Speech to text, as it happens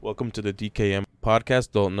Welcome to the DKM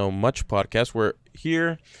podcast. Don't know much podcast. We're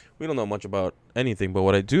here. We don't know much about anything, but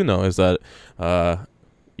what I do know is that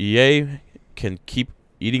EA can keep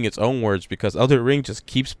eating its own words because Elden Ring just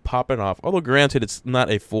keeps popping off. Although granted, it's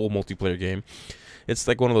not a full multiplayer game. It's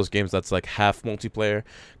like one of those games that's like half multiplayer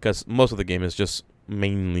because most of the game is just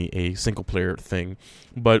mainly a single player thing.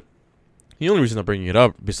 But the only reason I'm bringing it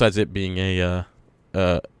up, besides it being a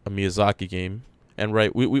Miyazaki game, and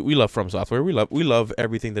right, we love From Software. We love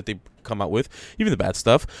everything that they come out with, even the bad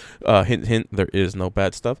stuff. Hint, hint. There is no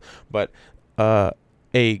bad stuff, but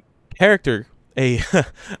a character, a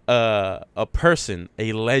a person,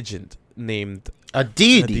 a legend named a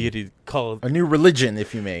deity called a new religion,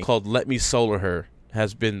 if you may, called Let Me Solar Her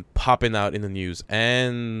has been popping out in the news,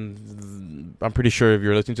 and I'm pretty sure if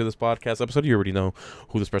you're listening to this podcast episode, you already know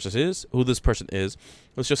who this person is.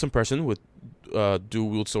 It's just some person with dual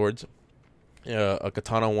wield swords. A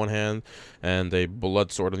katana on one hand and a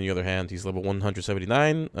blood sword on the other hand. He's level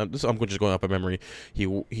 179. I'm just going off by memory. He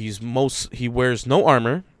wears no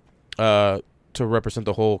armor, to represent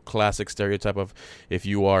the whole classic stereotype of if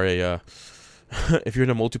you are if you're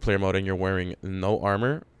in a multiplayer mode and you're wearing no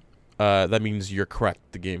armor, that means you're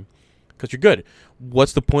cracked the game because you're good.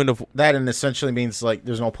 What's the point of that? And essentially means like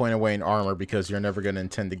there's no point in wearing armor because you're never going to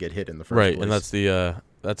intend to get hit in the first place. Right, and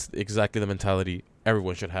that's exactly the mentality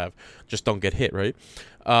everyone should have. Just don't get hit, right?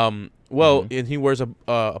 And he wears a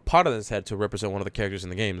pot on his head to represent one of the characters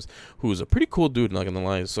in the games, who's a pretty cool dude, not gonna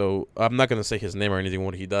lie. So I'm not gonna say his name or anything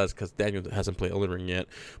what he does because Daniel hasn't played Elden Ring yet.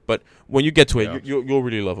 But when you get to it, you'll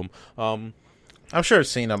really love him. I'm sure I've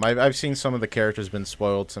seen him. I've seen some of the characters been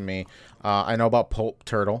spoiled to me. I know about Pope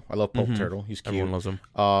Turtle. I love Pope Turtle. He's cute. Everyone loves him.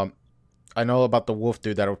 I know about the wolf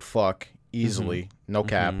dude that would fuck easily, no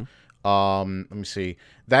cap. Let me see.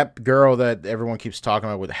 That girl that everyone keeps talking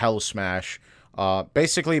about with Hell Smash.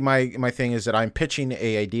 Basically, my thing is that I'm pitching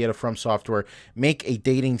a idea to From Software. Make a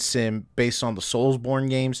dating sim based on the Soulsborne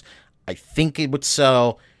games. I think it would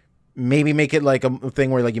sell. Maybe make it like a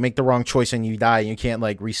thing where like you make the wrong choice and you die and you can't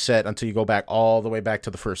like reset until you go back all the way back to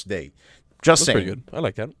the first date. Just saying. Pretty good. I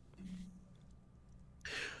like that.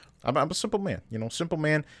 I'm a simple man. Simple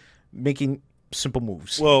man making simple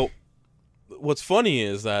moves. Well, what's funny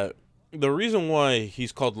is that the reason why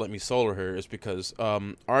he's called Let Me Solar Her is because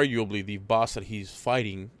arguably the boss that he's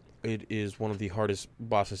fighting, it is one of the hardest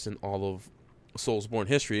bosses in all of Soulsborne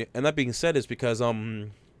history. And that being said is because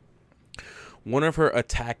one of her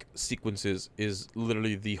attack sequences is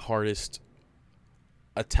literally the hardest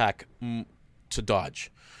attack to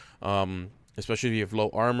dodge. Especially if you have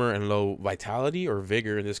low armor and low vitality or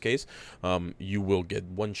vigor in this case, you will get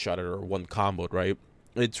one-shotted or one comboed, right?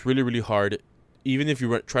 It's really, really hard. Even if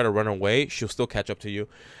you try to run away, she'll still catch up to you.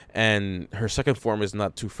 And her second form is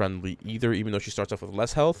not too friendly either. Even though she starts off with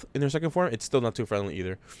less health in her second form, it's still not too friendly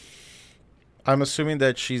either. I'm assuming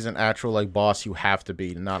that she's an actual like boss you have to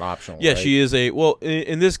beat, not optional. Yeah, right? she is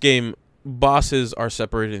in this game, bosses are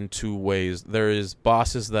separated in two ways. There is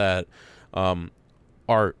bosses that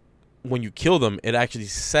are, when you kill them, it actually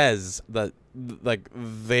says that like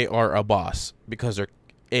they are a boss because they're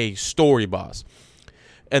a story boss.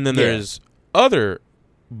 And then there's other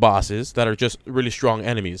bosses that are just really strong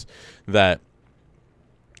enemies that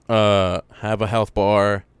have a health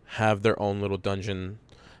bar, have their own little dungeon,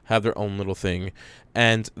 have their own little thing,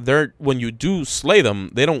 and when you do slay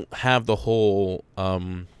them, they don't have the whole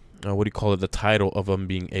the title of them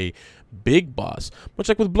being a big boss, much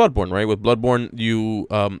like with Bloodborne, right? With Bloodborne, you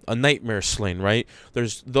a nightmare slain, right?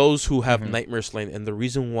 There's those who have nightmare slain, and the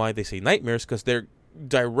reason why they say nightmares because they're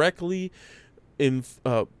directly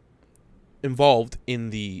involved in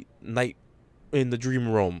the dream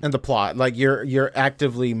realm and the plot. Like you're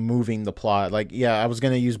actively moving the plot. Like I was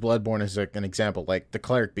gonna use Bloodborne as like an example. Like the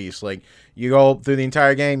cleric beast. Like you go through the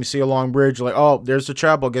entire game, you see a long bridge. Like there's the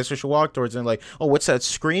chapel. Guess I should walk towards it. And like what's that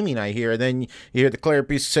screaming I hear? And then you hear the cleric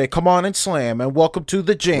beast say, "Come on and slam and welcome to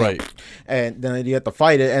the gym." Right. And then you have to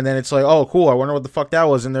fight it. And then it's like, cool. I wonder what the fuck that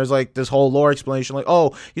was. And there's like this whole lore explanation. Like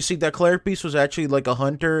you see that cleric beast was actually like a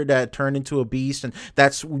hunter that turned into a beast, and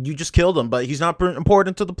you just killed him. But he's not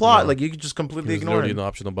important to the plot. No. Like you could just completely ignore him. An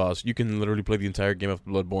optional boss. You can literally play the entire game of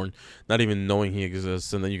Bloodborne, not even knowing he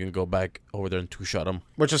exists, and then you can go back over there and two-shot him.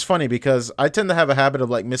 Which is funny because I tend to have a habit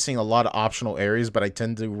of like missing a lot of optional areas, but I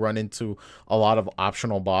tend to run into a lot of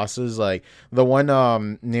optional bosses. Like the one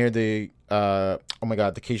near the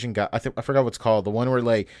the Cajun guy. I forgot what's called. The one where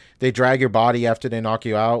like they drag your body after they knock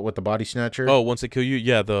you out with the body snatcher. Oh, once they kill you,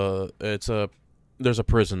 there's a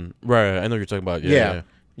prison. Right, I know what you're talking about. Yeah.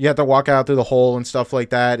 You have to walk out through the hole and stuff like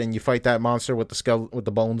that, and you fight that monster with the with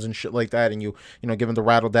the bones and shit like that, and you know give him the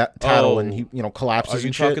rattle tattle, and he collapses. Are you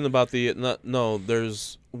and shit. talking about the no?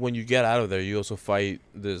 There's when you get out of there, you also fight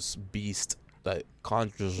this beast that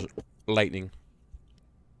conjures lightning.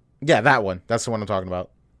 Yeah, that one. That's the one I'm talking about.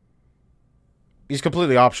 He's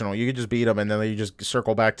completely optional. You could just beat him, and then you just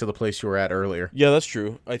circle back to the place you were at earlier. Yeah, that's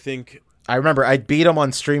true. I think I remember I beat him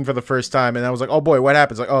on stream for the first time, and I was like, "Oh boy, what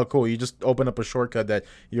happens?" Like, "Oh, cool, you just open up a shortcut that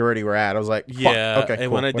you already were at." I was like, "Fuck, yeah, okay." and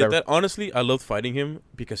cool, when I whatever. did that, honestly, I loved fighting him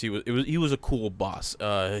because he was a cool boss.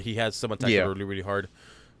 He had some attacks that were really hard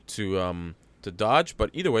to dodge,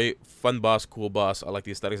 but either way, fun boss, cool boss. I like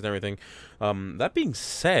the aesthetics and everything. That being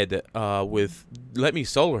said, with Let Me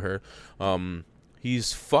Solo Her,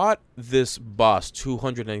 he's fought this boss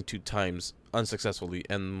 292 times unsuccessfully,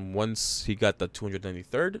 and once he got the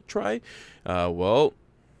 293rd try, well,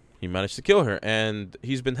 he managed to kill her, and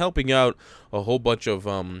he's been helping out a whole bunch of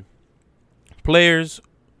players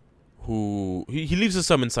who he leaves a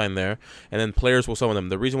summon sign there, and then players will summon them.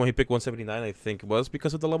 The reason why he picked 179, I think, was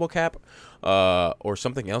because of the level cap, or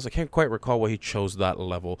something else. I can't quite recall why he chose that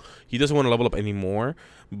level. He doesn't want to level up anymore,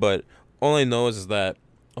 but all I know is that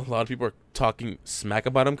a lot of people are talking smack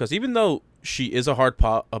about him, because even though she is a hard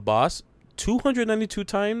boss, 292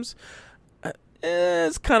 times,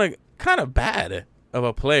 it's kind of bad of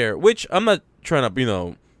a player. Which I'm not trying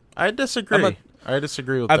to, I disagree. I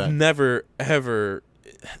disagree with that. I've never ever.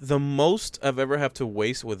 The most I've ever had to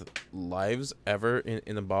waste with lives ever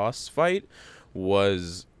in a boss fight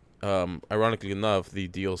was, ironically enough, the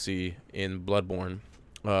DLC in Bloodborne.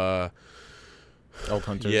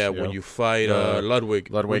 Hunters, yeah, when you fight Ludwig.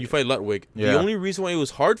 When you fight Ludwig, yeah. The only reason why it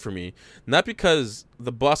was hard for me, not because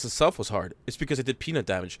the boss itself was hard, it's because it did peanut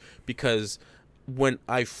damage. Because when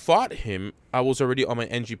I fought him, I was already on my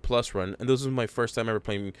NG Plus run, and this was my first time ever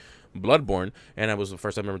playing Bloodborne, and I was the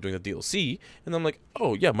first time ever doing the DLC, and I'm like,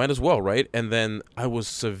 oh yeah, might as well, right? And then I was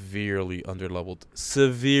severely underleveled.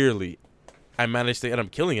 Severely. I managed to end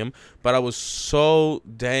up killing him, but I was so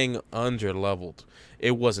dang underleveled.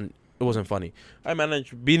 It wasn't funny. I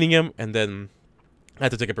managed beating him, and then I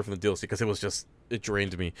had to take a break from the DLC because it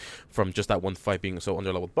drained me from just that one fight being so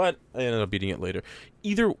underleveled. But I ended up beating it later.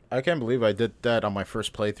 I can't believe I did that on my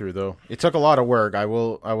first playthrough, though. It took a lot of work. I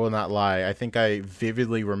will not lie. I think I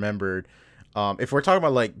vividly remembered. If we're talking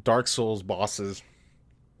about like Dark Souls bosses,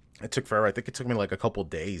 it took forever. I think it took me like a couple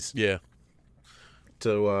days. Yeah.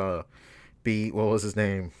 To beat, what was his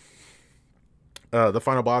name? The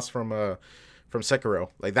final boss from Sekiro.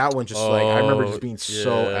 Like that one just I remember just being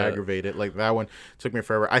so aggravated. Like that one took me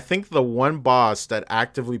forever. I think the one boss that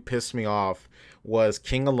actively pissed me off was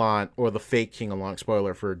King Allant, or the fake King Allant,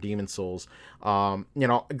 spoiler for Demon Souls.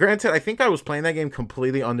 Granted, I think I was playing that game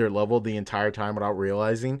completely underleveled the entire time without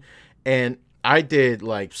realizing, and I did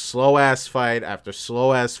like slow ass fight after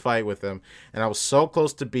slow ass fight with him, and I was so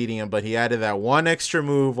close to beating him, but he added that one extra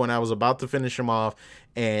move when I was about to finish him off,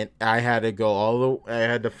 and I had to go I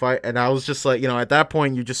had to fight, and I was just like, at that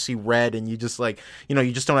point you just see red, and you just like,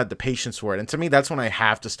 you just don't have the patience for it. And to me, that's when I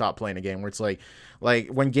have to stop playing a game, where it's like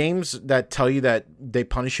when games that tell you that they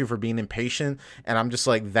punish you for being impatient, and I'm just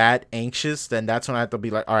like that anxious, then that's when I have to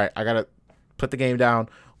be like, all right, I gotta put the game down,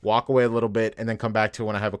 walk away a little bit, and then come back to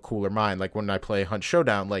when I have a cooler mind. Like when I play Hunt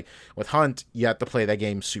Showdown, like with Hunt, you have to play that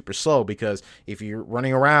game super slow, because if you're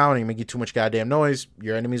running around and you make too much goddamn noise,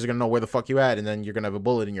 your enemies are gonna know where the fuck you at, and then you're gonna have a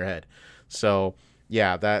bullet in your head. So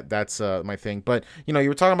yeah, that's my thing. But you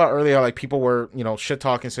were talking about earlier, like people were shit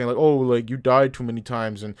talking, saying like, oh, like you died too many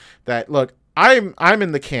times, and that. Look, I'm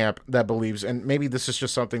in the camp that believes, and maybe this is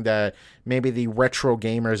just something that maybe the retro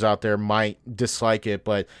gamers out there might dislike it,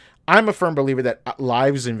 but I'm a firm believer that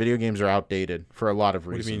lives in video games are outdated for a lot of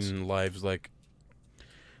reasons. What do you mean lives? Like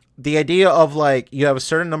the idea of like you have a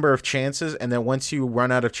certain number of chances, and then once you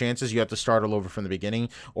run out of chances, you have to start all over from the beginning,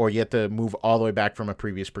 or you have to move all the way back from a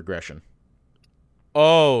previous progression.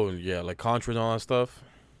 Oh yeah, like Contra and all that stuff.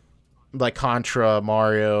 Like Contra,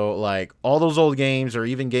 Mario, like all those old games, or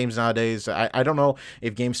even games nowadays. I don't know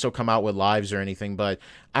if games still come out with lives or anything, but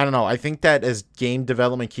I don't know. I think that as game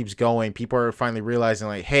development keeps going, people are finally realizing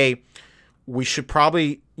like, hey, we should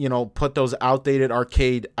probably, put those outdated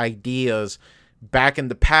arcade ideas back in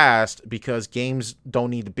the past, because games don't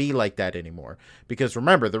need to be like that anymore. Because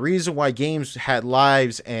remember, the reason why games had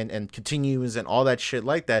lives and continues and all that shit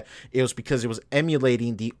like that, it was because it was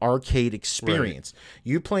emulating the arcade experience. Right.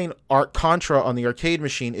 You playing Contra on the arcade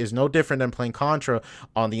machine is no different than playing Contra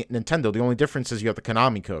on the Nintendo. The only difference is you have the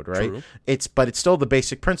Konami code, right? True. But it's still the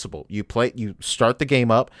basic principle. You start the game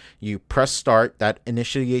up, you press start, that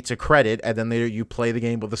initiates a credit, and then later you play the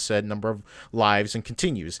game with a set number of lives and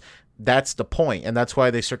continues. That's the point, and that's why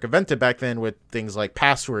they circumvented back then with things like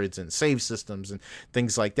passwords and save systems and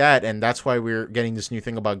things like that. And that's why we're getting this new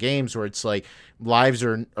thing about games where it's like lives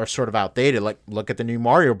are sort of outdated. Like look at the new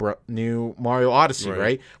Mario Odyssey,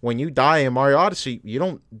 right? When you die in Mario Odyssey, you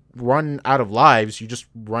don't run out of lives, you just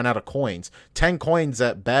run out of coins. 10 coins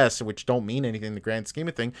at best, which don't mean anything in the grand scheme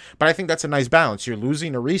of things. But I think that's a nice balance. You're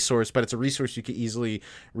losing a resource, but it's a resource you can easily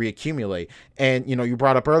reaccumulate. And you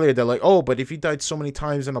brought up earlier that like, oh, but if you died so many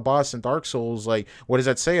times in a boss in Dark Souls, like what does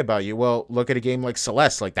that say about you? Well, look at a game like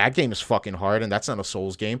Celeste. Like that game is fucking hard, and that's not a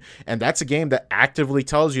Souls game. And that's a game that actively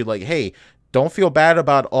tells you like, hey, don't feel bad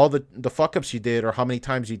about all the fuck ups you did or how many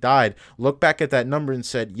times you died. Look back at that number and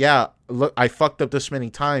said, yeah, look, I fucked up this many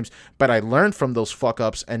times, but I learned from those fuck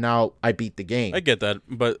ups and now I beat the game. I get that,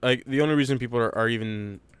 but the only reason people are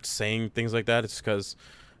even saying things like that is because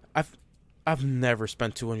I've never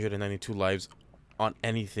spent 292 lives on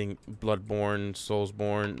anything Bloodborne,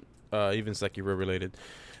 Soulsborne, even Sekiro related.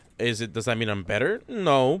 Does that mean I'm better?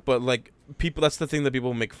 No, but like people, that's the thing that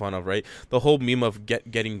people make fun of, right? The whole meme of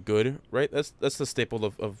getting good, right? That's the staple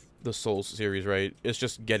of the Souls series, right? It's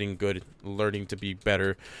just getting good, learning to be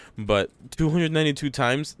better. But 292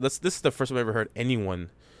 times, this is the first time I've ever heard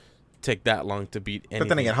anyone take that long to beat anything. But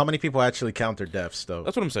then again, how many people actually count their deaths though?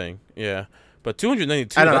 That's what I'm saying. Yeah. But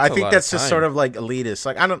 292, I don't know. I think that's just sort of like elitist.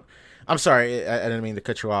 Like I'm sorry, I didn't mean to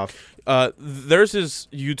cut you off. There's this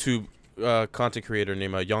YouTube content creator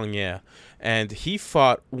named Yang Ye, and he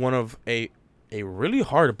fought one of a really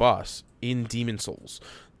hard boss in Demon Souls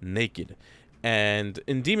naked. And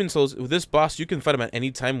in Demon Souls, with this boss, you can fight him at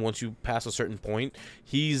any time once you pass a certain point.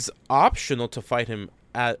 He's optional to fight him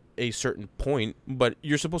at a certain point, but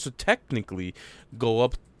you're supposed to technically go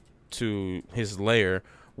up to his lair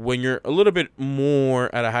when you're a little bit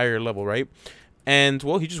more at a higher level, right? And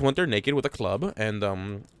well, he just went there naked with a club and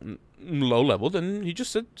low leveled, and he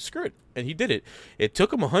just said screw it, and he did it. It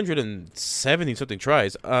took him 170 something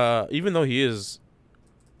tries, even though he is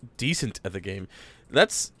decent at the game.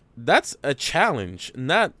 That's a challenge,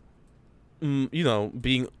 not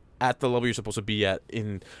being at the level you're supposed to be at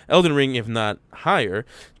in Elden Ring, if not higher,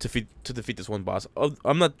 to defeat this one boss.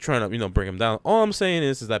 I'm not trying to bring him down. All I'm saying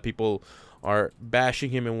is that people are bashing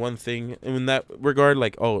him in one thing, and in that regard,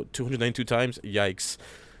 like, 292 times, yikes.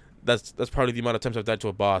 That's probably the amount of times I've died to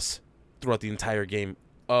a boss throughout the entire game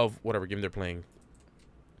of whatever game they're playing.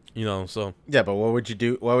 So yeah, but what would you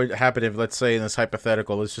do? What would happen if, let's say, in this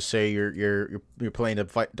hypothetical, let's just say you're playing a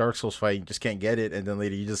Dark Souls fight, you just can't get it, and then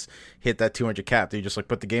later you just hit that 200 cap. Do you just like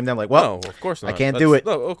put the game down? Like, well, no, of course not. I can't do it.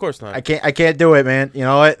 No, of course not. I can't do it, man. You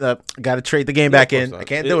know what? Got to trade the game back in. Not. I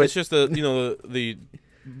can't do it. It's just the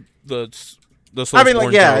I mean,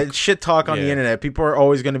 like, yeah, joke. It's shit talk on the internet. People are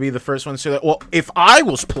always going to be the first ones to say that. Well, if I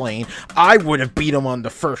was playing, I would have beat him on the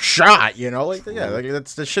first shot. Like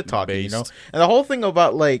that's the shit talking. And the whole thing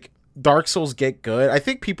about like Dark Souls get good, I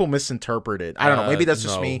think people misinterpret it. I don't know. Maybe that's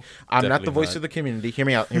just me. I'm not the voice of the community. Hear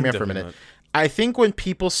me out. Hear me out for a minute. I think when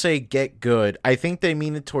people say get good, I think they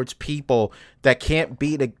mean it towards people that can't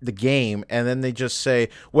beat the game, and then they just say,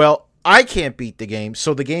 well, I can't beat the game,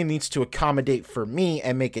 so the game needs to accommodate for me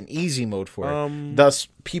and make an easy mode for it. Thus,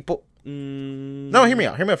 people... No, hear me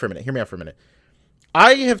out. Hear me out for a minute.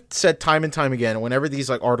 I have said time and time again, whenever these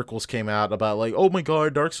like articles came out about like, oh my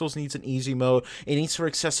god, Dark Souls needs an easy mode, it needs for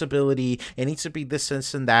accessibility, it needs to be this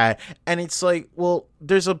and that, and it's like, well,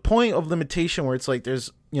 there's a point of limitation where it's like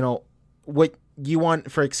there's, what you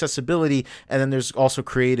want for accessibility, and then there's also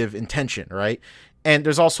creative intention, right? And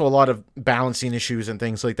there's also a lot of balancing issues and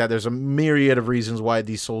things like that. There's a myriad of reasons why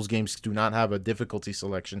these Souls games do not have a difficulty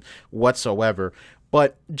selection whatsoever.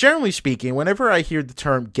 But generally speaking, whenever I hear the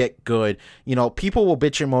term get good, people will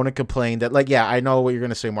bitch and moan and complain that, like, yeah, I know what you're going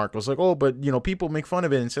to say, Marcos. Like, oh, but, people make fun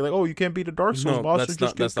of it and say, like, oh, you can't beat a Dark Souls boss.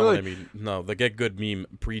 That's not what I mean. No, the get good meme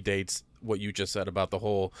predates what you just said about the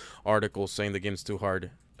whole article saying the game's too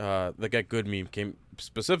hard. The get good meme came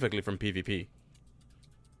specifically from PvP.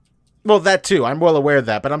 Well, that too. I'm well aware of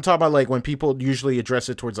that, but I'm talking about like when people usually address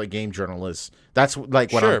it towards like game journalists. That's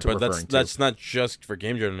like what I'm referring to. Sure, but that's not just for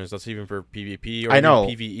game journalists. That's even for PvP or even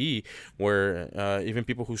PvE, where even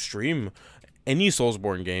people who stream any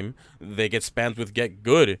Soulsborne game, they get spammed with get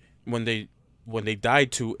good when they die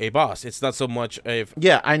to a boss. It's not so much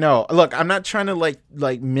yeah, I know. Look, I'm not trying to like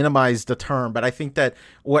minimize the term, but I think that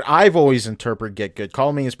what I've always interpreted get good,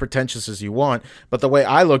 call me as pretentious as you want, but the way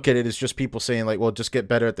I look at it is just people saying like, well, just get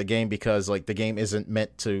better at the game because like the game isn't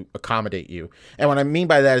meant to accommodate you. And what I mean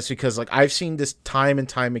by that is because like I've seen this time and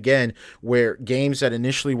time again where games that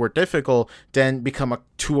initially were difficult then become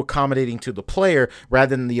too accommodating to the player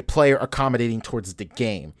rather than the player accommodating towards the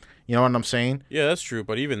game. You know what I'm saying? Yeah, that's true.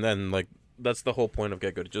 But even then, like, that's the whole point of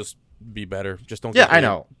get good. Just be better. Just don't. Yeah, get I hate.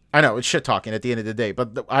 know. It's shit talking at the end of the day,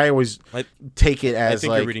 but I always I, take it I as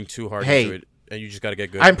think like, you're reading too hard hey, into it, and you just got to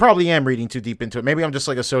get good. I probably am reading too deep into it. Maybe I'm just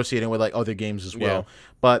like associating with like other games as well. Yeah.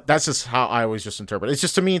 But that's just how I always just interpret it. It's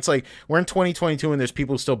just, to me, it's like we're in 2022 and there's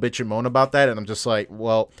people who still bitch and moan about that, and I'm just like,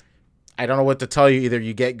 well, I don't know what to tell you. Either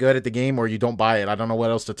you get good at the game or you don't buy it. I don't know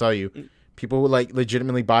what else to tell you. People who like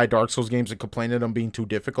legitimately buy Dark Souls games and complain of them being too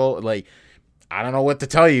difficult, like, I don't know what to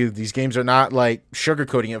tell you. These games are not like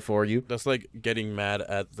sugarcoating it for you. That's like getting mad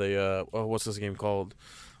at the what's this game called?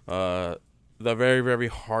 The very very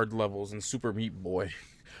hard levels in Super Meat Boy,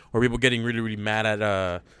 or people getting really really mad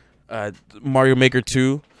at Mario Maker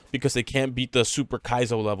 2 because they can't beat the Super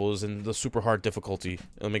Kaizo levels and the super hard difficulty.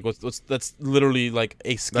 I mean, that's literally like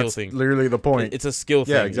a skill That's thing. literally the point. It's a skill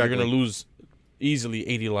thing. Yeah, exactly. You're gonna lose easily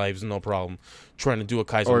 80 lives, no problem, trying to do a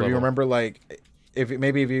Kaizo Or level. if you remember, like, if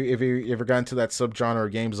you ever got into that subgenre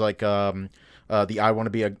of games like the I Want to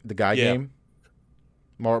Be the Guy game.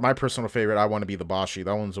 My personal favorite, I Want to Be the Bashi.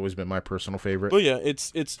 That one's always been my personal favorite. But yeah,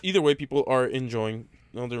 it's either way. People are enjoying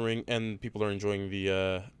Elden Ring, and people are enjoying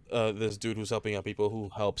the this dude who's helping out people, who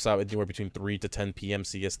helps out anywhere between 3 to 10 p.m.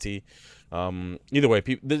 CST. Either way,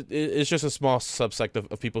 it's just a small subsect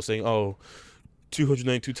of people saying, "Oh,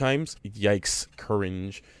 292 times, yikes,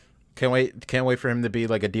 cringe." Can't wait for him to be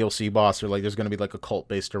like a DLC boss, or like there's gonna be like a cult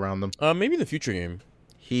based around them. Maybe in the future game.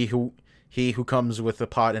 He who comes with a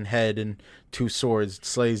pot and head and 2 swords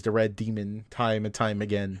slays the red demon time and time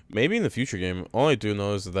again. Maybe in the future game. All I do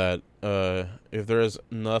know is that if there is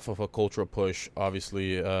enough of a cultural push,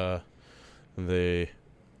 obviously it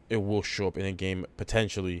will show up in a game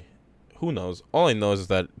potentially. Who knows? All I know is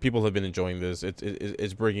that people have been enjoying this.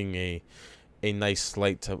 It's bringing a nice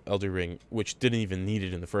light to Elden Ring, which didn't even need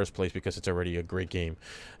it in the first place because it's already a great game,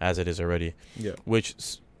 as it is already. Yeah.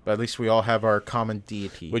 But at least we all have our common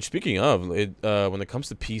deity. Which, speaking of, when it comes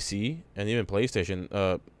to PC and even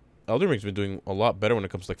PlayStation, Elden Ring's been doing a lot better when it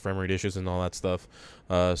comes to like frame rate issues and all that stuff.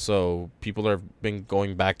 So people have been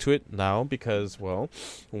going back to it now because, well,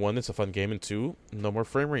 1, it's a fun game, and 2, no more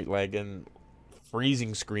frame rate lag and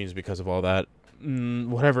freezing screens because of all that.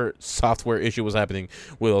 Whatever software issue was happening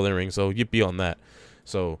with Elden Ring. So yippee on that.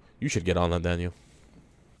 So you should get on that, Daniel.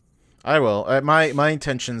 I will. My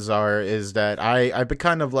intentions is that I've been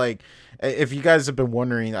kind of like, if you guys have been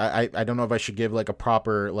wondering, I don't know if I should give like a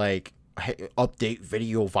proper like update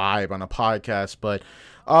video vibe on a podcast, but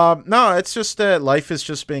no, it's just that life has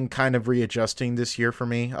just been kind of readjusting this year for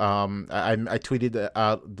me. I tweeted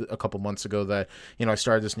out a couple months ago that, you know, I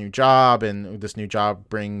started this new job, and this new job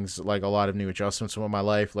brings like a lot of new adjustments in my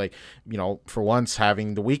life. Like, you know, for once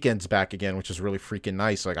having the weekends back again, which is really freaking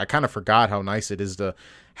nice. Like, I kind of forgot how nice it is to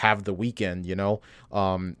have the weekend, you know,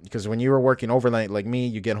 because when you were working overnight like me,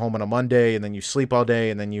 you get home on a Monday and then you sleep all day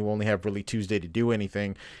and then you only have really Tuesday to do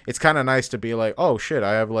anything. It's kind of nice to be like, oh shit,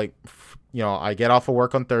 I have like, you know, I get off of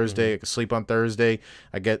work on Thursday, I can sleep on Thursday,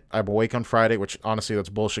 I'm awake on Friday, which honestly that's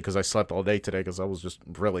bullshit because I slept all day today because I was just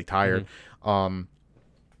really tired.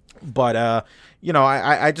 But you know,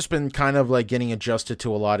 I just been kind of like getting adjusted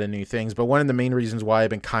to a lot of new things. But one of the main reasons why I've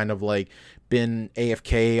been kind of like been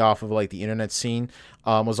AFK off of like the internet scene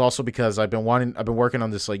was also because I've been working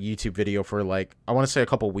on this like YouTube video for like, I want to say a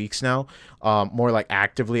couple weeks now, more like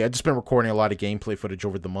actively. I've just been recording a lot of gameplay footage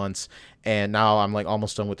over the months, and now I'm like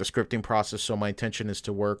almost done with the scripting process. So my intention is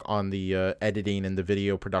to work on the editing and the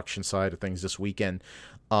video production side of things this weekend.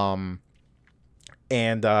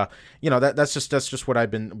 And you know, that's just what I've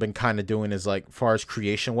been kind of doing, is like far as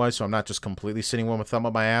creation wise. So I'm not just completely sitting with my thumb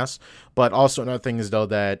up my ass. But also another thing is though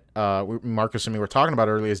that Marcus and me were talking about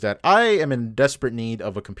earlier is that I am in desperate need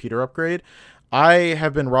of a computer upgrade. I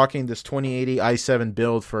have been rocking this 2080 i7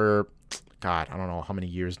 build for, God, I don't know how many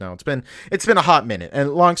years now. It's been a hot minute.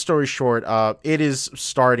 And long story short, it is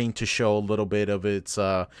starting to show a little bit of its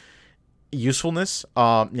usefulness.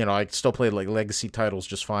 You know, I still play like legacy titles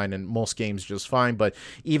just fine and most games just fine, but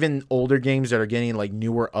even older games that are getting like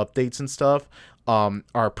newer updates and stuff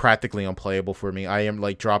are practically unplayable for me. I am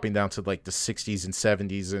like dropping down to like the 60s and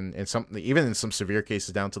 70s and some, even in some severe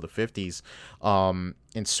cases down to the 50s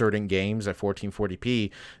in certain games at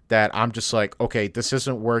 1440p, that I'm just like, okay, this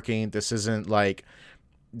isn't working. This isn't like,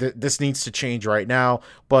 this needs to change right now.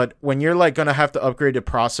 But when you're like gonna have to upgrade the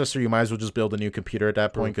processor, you might as well just build a new computer at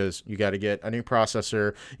that point, because you got to get a new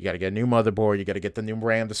processor, you got to get a new motherboard, you got to get the new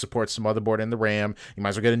RAM to support the motherboard and the RAM. You might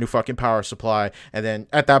as well get a new fucking power supply, and then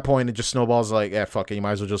at that point it just snowballs like, yeah, fuck it, you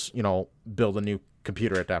might as well just, you know, build a new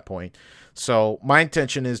computer at that point. So my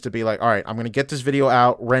intention is to be like, all right, I'm gonna get this video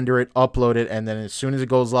out, render it, upload it, and then as soon as it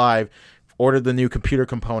goes live, order the new computer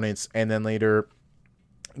components, and then later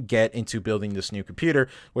get into building this new computer,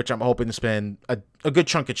 which I'm hoping to spend a good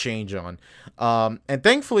chunk of change on. And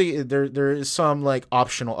thankfully, there is some like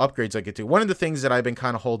optional upgrades I get to. One of the things that I've been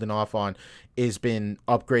kind of holding off on is been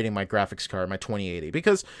upgrading my graphics card, my 2080,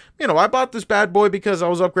 because I bought this bad boy because I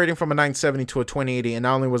was upgrading from a 970 to a 2080, and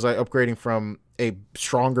not only was I upgrading from a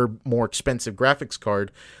stronger, more expensive graphics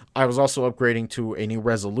card, I was also upgrading to a new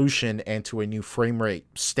resolution and to a new frame rate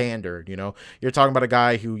standard. You're talking about a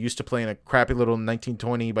guy who used to play in a crappy little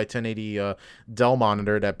 1920 by 1080 Dell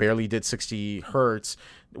monitor that barely did 60 hertz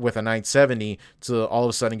with a 970 to all of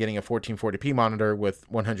a sudden getting a 1440p monitor with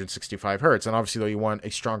 165 hertz. And obviously, though, you want a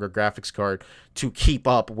stronger graphics card to keep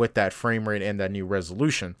up with that frame rate and that new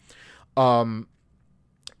resolution.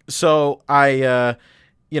 So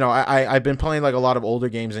I've been playing like a lot of older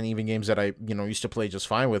games and even games that I, used to play just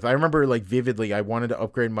fine with. I remember like vividly, I wanted to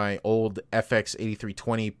upgrade my old FX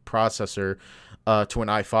 8320 processor to an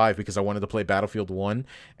i5 because I wanted to play Battlefield 1.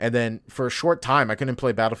 And then for a short time, I couldn't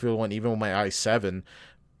play Battlefield 1 even with my i7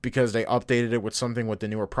 because they updated it with something with the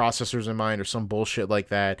newer processors in mind or some bullshit like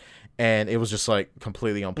that. And it was just like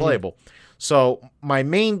completely unplayable. Mm-hmm. So my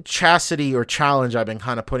main chastity or challenge I've been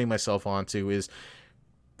kind of putting myself onto is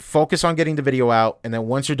focus on getting the video out, and then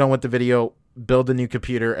once you're done with the video, build a new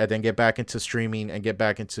computer and then get back into streaming and get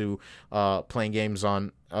back into playing games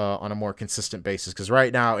on a more consistent basis, because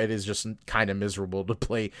right now it is just kind of miserable to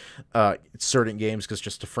play certain games because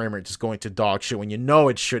just the frame rate just going to dog shit when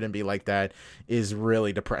it shouldn't be like that is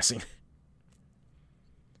really depressing.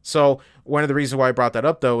 So one of the reasons why I brought that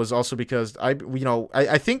up, though, is also because I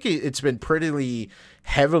think it's been pretty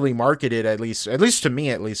heavily marketed, at least to me,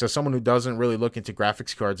 as someone who doesn't really look into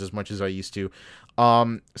graphics cards as much as I used to.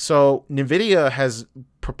 So NVIDIA has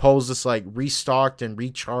proposed this like restocked and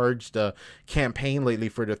recharged campaign lately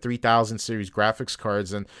for the 3000 series graphics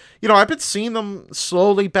cards, and I've been seeing them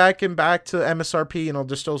slowly back to MSRP.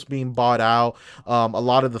 They're still being bought out. A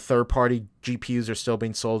lot of the third party GPUs are still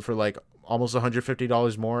being sold for like almost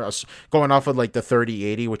 $150 more, going off of like the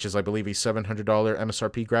 3080, which is I believe a $700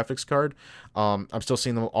 MSRP graphics card. I'm still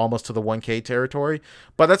seeing them almost to the 1K territory,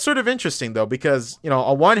 but that's sort of interesting though, because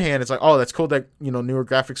on one hand it's like, oh, that's cool that newer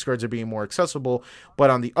graphics cards are being more accessible, but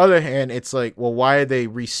on the other hand it's like, well, why are they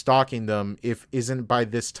restocking them if isn't by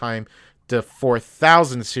this time the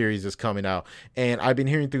 4000 series is coming out? And I've been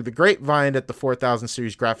hearing through the grapevine that the 4000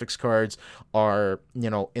 series graphics cards are,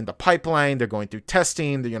 in the pipeline. They're going through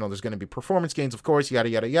testing. There's going to be performance gains, of course, yada,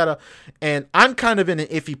 yada, yada. And I'm kind of in an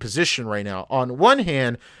iffy position right now. On one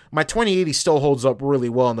hand, my 2080 still holds up really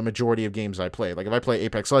well in the majority of games I play. Like if I play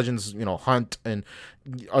Apex Legends, Hunt and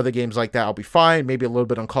other games like that, I'll be fine. Maybe a little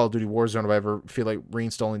bit on Call of Duty Warzone if I ever feel like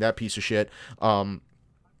reinstalling that piece of shit.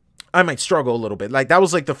 I might struggle a little bit. Like that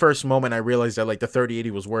was like the first moment I realized that like the 3080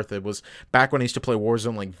 was worth it, was back when I used to play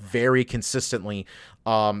Warzone like very consistently.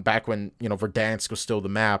 Back when Verdansk was still the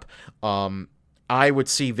map. I would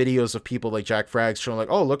see videos of people like Jack Frags showing like,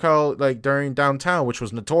 oh, look how like during downtown, which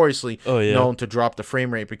was notoriously known to drop the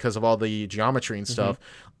frame rate because of all the geometry and stuff,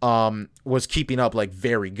 was keeping up like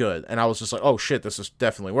very good. And I was just like, oh shit, this is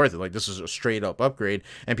definitely worth it. Like this is a straight up upgrade.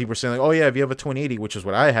 And people were saying like, oh yeah, if you have a 2080, which is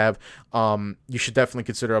what I have, you should definitely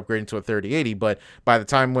consider upgrading to a 3080. But by the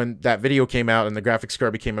time when that video came out and the graphics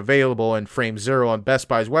card became available and frame zero on Best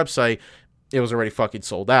Buy's website, it was already fucking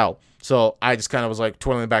sold out. So I just kind of was like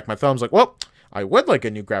twirling back my thumbs like, well, I would like a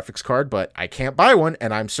new graphics card, but I can't buy one,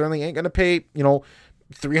 and I'm certainly ain't going to pay,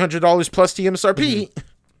 $300 plus the MSRP. Mm-hmm.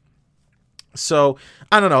 So,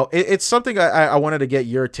 I don't know. It's something I wanted to get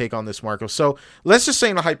your take on this, Marco. So, let's just say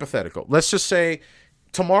in a hypothetical. Let's just say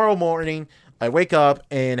tomorrow morning, I wake up,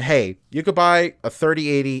 and hey, you could buy a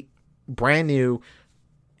 3080 brand new,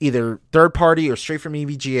 either third party or straight from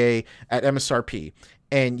EVGA at MSRP.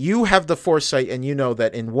 And you have the foresight, and you know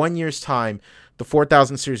that in 1 year's time, the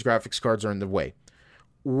 4000 series graphics cards are in the way.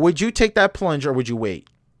 Would you take that plunge or would you wait?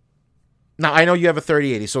 Now, I know you have a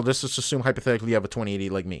 3080, so let's just assume hypothetically you have a 2080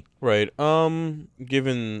 like me. Right.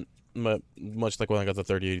 Given much like when I got the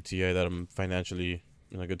 3080 Ti, that I'm financially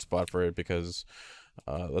in a good spot for it because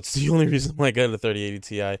that's the only reason why I got a 3080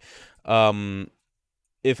 Ti.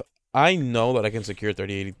 If I know that I can secure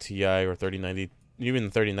 3080 Ti or 3090, even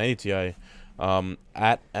 3090 Ti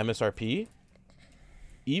at MSRP,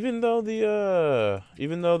 even though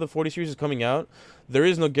the 40 series is coming out, there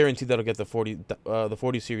is no guarantee that I'll get the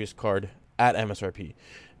 40 series card at MSRP.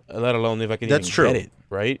 Let alone if I can get it,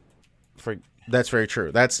 right? That's very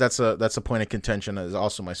true. That's a point of contention as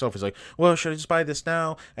also myself. Is like, well, should I just buy this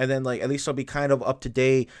now? And then like at least I'll be kind of up to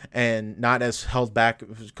date and not as held back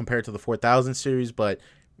compared to the 4000 series, but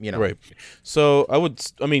Right. So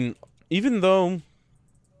even though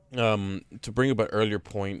To bring up an earlier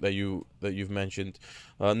point that you've mentioned,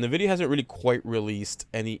 Nvidia hasn't really quite released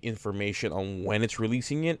any information on when it's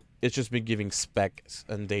releasing it. It's just been giving specs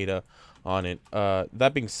and data on it.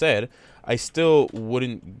 That being said, I still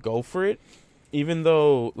wouldn't go for it, even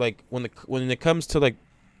though like when it comes to like,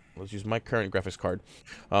 let's use my current graphics card.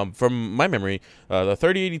 From my memory, the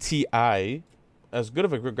 3080 Ti, as good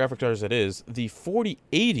of a graphics card as it is, the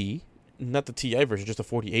 4080, not the Ti version, just the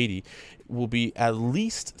 4080, will be at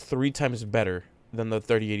least 3 times better than the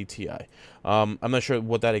 3080 Ti. I'm not sure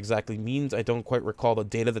what that exactly means. I don't quite recall the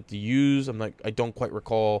data that they use. I don't quite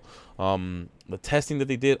recall the testing that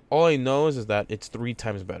they did. All I know is that it's 3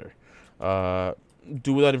 times better.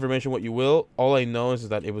 Do with that information what you will. All I know is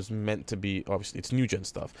that it was meant to be, obviously it's new gen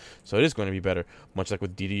stuff, so it is going to be better, much like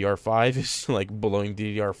with DDR5 is like blowing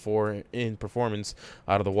DDR4 in performance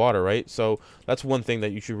out of the water, right? So that's one thing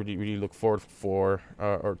that you should really look forward for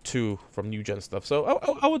or to from new gen stuff. So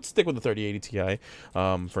I would stick with the 3080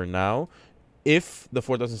 Ti for now. If the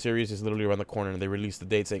 4000 series is literally around the corner and they release the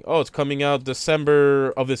date saying, oh, it's coming out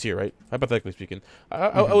December of this year, right? Hypothetically speaking,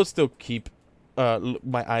 I would still keep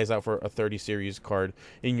my eyes out for a 30 series card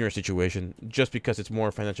in your situation, just because it's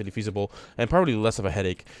more financially feasible and probably less of a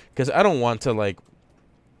headache, because I don't want to like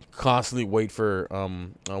constantly wait for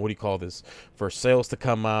what do you call this, for sales to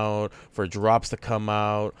come out, for drops to come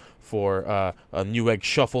out, for a new egg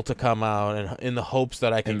shuffle to come out, and in the hopes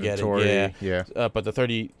that I can Inventory, get it. Yeah. But the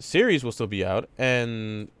 30 series will still be out,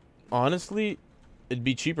 and honestly it'd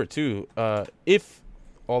be cheaper too if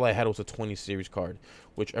all I had was a 20 series card,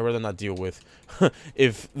 which I'd rather not deal with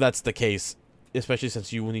if that's the case, especially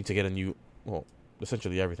since you will need to get a new, well,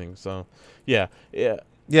 essentially everything. So, yeah.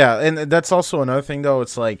 Yeah, and that's also another thing, though.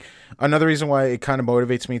 It's like another reason why it kind of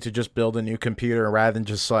motivates me to just build a new computer rather than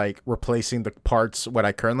just like replacing the parts what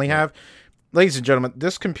I currently have. Ladies and gentlemen,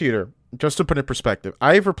 this computer, just to put it in perspective,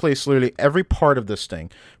 I've replaced literally every part of this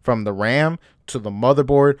thing, from the RAM to the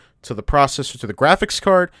motherboard to the processor to the graphics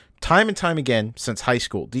card, time and time again since high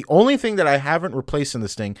school. The only thing that I haven't replaced in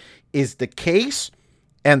this thing is the case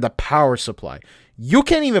and the power supply. You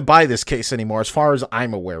can't even buy this case anymore as far as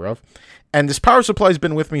I'm aware of. And this power supply has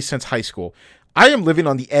been with me since high school. I am living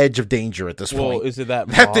on the edge of danger at this point. Well, is it that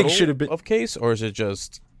thing should have been of case, or is it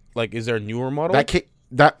just like, is there a newer model?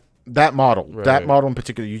 That model, Right. that model in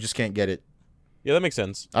particular, you just can't get it. Yeah, that makes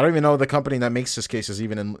sense. I don't even know the company that makes this case is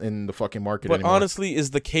even in the fucking market But anymore. honestly,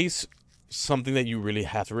 is the case something that you really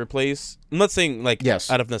have to replace? I'm not saying like Yes.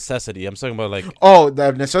 out of necessity. I'm talking about like,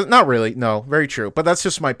 Not really. No, very true. But that's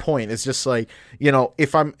just my point. It's just like,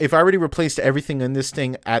 if I already replaced everything in this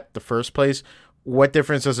thing at the first place, what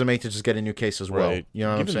difference does it make to just get a new case as well? right. You know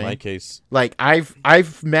what I'm Given saying? my case, Like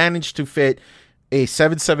I've managed to fit a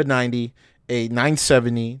 7790, a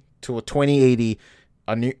 970 to a 2080,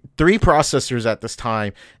 a new 3 processors at this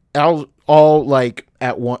time, all like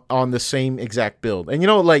at one on the same exact build. And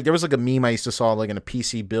like there was like a meme I used to saw like in a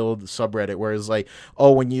PC build subreddit where it's like,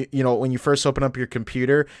 oh, when you first open up your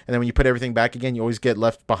computer and then when you put everything back again, you always get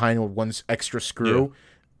left behind with one extra screw.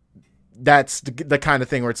 Yeah. That's the kind of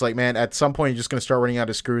thing where it's like, man, at some point you're just going to start running out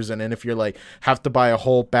of screws. And then if you're like, have to buy a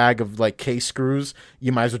whole bag of like case screws,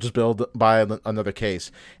 you might as well just buy another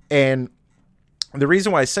case. And the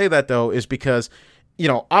reason why I say that, though, is because,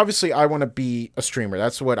 obviously I want to be a streamer.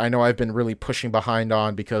 That's what I know I've been really pushing behind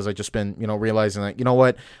on, because I just been, realizing that,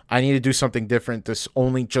 what, I need to do something different. This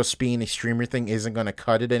only just being a streamer thing isn't going to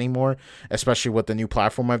cut it anymore, especially with the new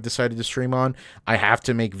platform I've decided to stream on. I have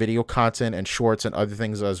to make video content and shorts and other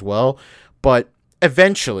things as well. But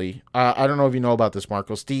eventually, I don't know if you know about this,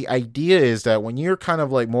 Marcos, the idea is that when you're kind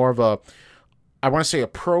of like more of a, I want to say a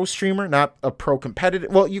pro streamer, not a pro competitive.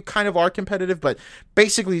 Well, you kind of are competitive, but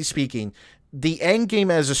basically speaking, the end game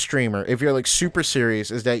as a streamer, if you're like super serious,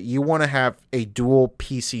 is that you want to have a dual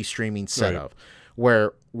PC streaming setup, right,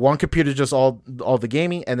 where one computer does all the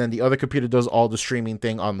gaming and then the other computer does all the streaming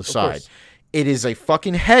thing on the side. Course. It is a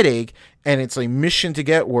fucking headache and it's a mission to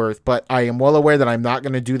get worth, but I am well aware that I'm not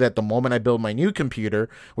going to do that the moment I build my new computer,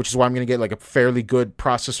 which is why I'm going to get like a fairly good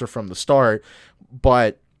processor from the start.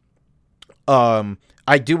 But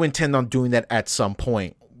I do intend on doing that at some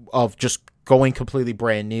point, of just going completely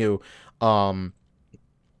brand new. When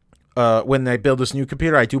I build this new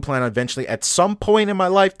computer, I do plan on eventually at some point in my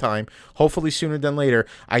lifetime, hopefully sooner than later,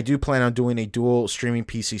 I do plan on doing a dual streaming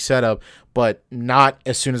PC setup. but not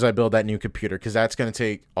as soon as I build that new computer, because that's going to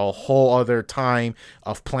take a whole other time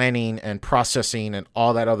of planning and processing and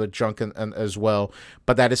all that other junk and as well.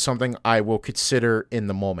 But that is something I will consider in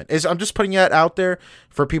the moment. I'm just putting that out there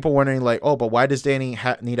for people wondering, like, oh, but why does Danny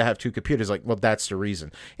need to have two computers? Like, well, that's the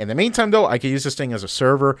reason. In the meantime, though, I could use this thing as a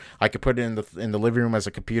server. I could put it in the living room as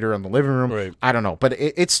a computer in the living room. Right. I don't know, but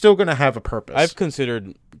it's still going to have a purpose. I've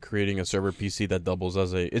considered creating a server PC that doubles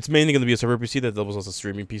as a. It's mainly going to be a server PC that doubles as a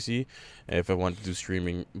streaming PC if I want to do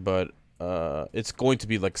streaming, but it's going to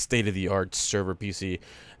be like state of the art server PC,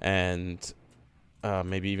 and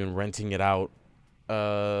maybe even renting it out,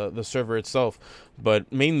 the server itself,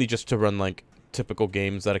 but mainly just to run like typical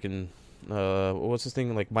games that I can. What's this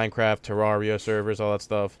thing, like Minecraft, Terraria servers, all that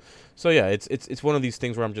stuff. So yeah, it's one of these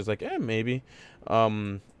things where I'm just like, maybe.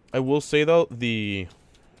 I will say though,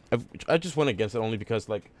 I just went against it only because,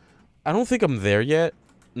 like, I don't think I'm there yet.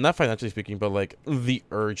 Not financially speaking, but like the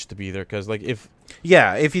urge to be there. Because like if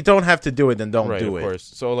you don't have to do it, then don't right, do of it. course.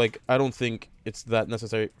 So like I don't think it's that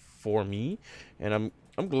necessary for me, and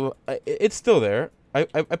it's still there. I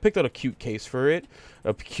picked out a cute case for it,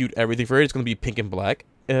 a cute everything for it. It's gonna be pink and black,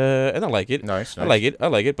 and I like it. Nice. I like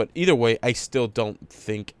it. But either way, I still don't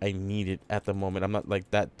think I need it at the moment. I'm not like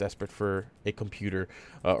that desperate for a computer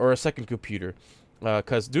or a second computer,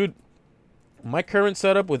 because dude. My current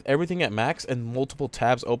setup with everything at max and multiple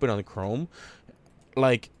tabs open on Chrome,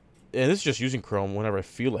 like, and this is just using Chrome whenever I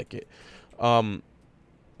feel like it.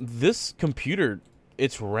 This computer,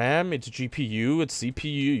 its RAM, its GPU, its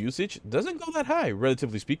CPU usage doesn't go that high,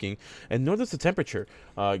 relatively speaking, and nor does the temperature.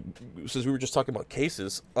 Since we were just talking about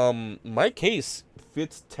cases, my case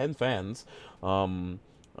fits 10 fans, 3 on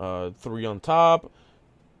top,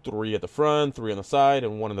 3 at the front, 3 on the side,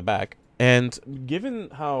 and 1 in the back. And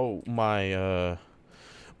given how my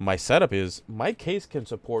my setup is, my case can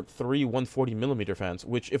support 3 140mm fans,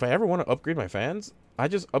 which if I ever want to upgrade my fans, I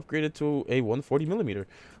just upgrade it to a 140mm.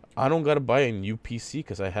 I don't got to buy a new PC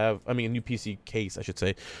because a new PC case, I should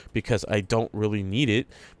say, because I don't really need it,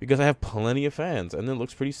 because I have plenty of fans, and it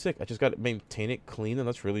looks pretty sick. I just got to maintain it clean, and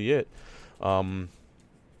that's really it.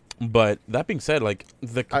 But that being said, like,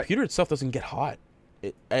 the computer itself doesn't get hot.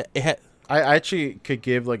 I actually could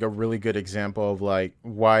give like a really good example of like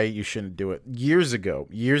why you shouldn't do it. Years ago,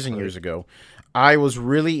 I was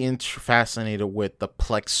really fascinated with the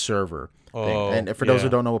Plex server thing. And for those who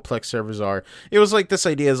don't know what Plex servers are, it was like this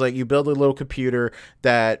idea is like you build a little computer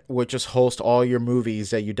that would just host all your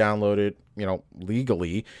movies that you downloaded,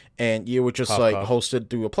 legally, and you would just host it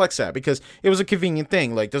through a Plex app, because it was a convenient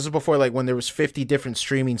thing. Like, this is before like when there was 50 different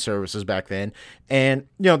streaming services back then, and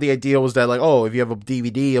the idea was that, like, oh, if you have a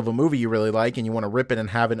DVD of a movie you really like and you want to rip it and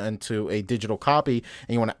have it into a digital copy,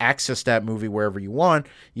 and you want to access that movie wherever you want,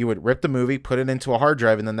 you would rip the movie, put it into a hard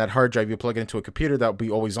drive, and then that hard drive you plug it into a computer that would be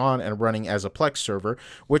always on and running as a Plex server,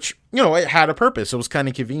 which it had a purpose. It was kind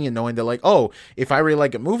of convenient knowing that, like, oh, if I really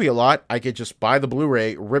like a movie a lot, I could just buy the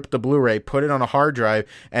Blu-ray, rip the Blu-ray, put it on a hard drive,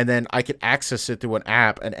 and then I could access it through an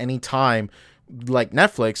app at any time, like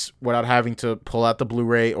Netflix, without having to pull out the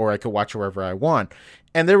Blu-ray, or I could watch it wherever I want.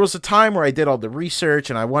 And there was a time where I did all the research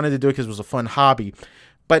and I wanted to do it because it was a fun hobby.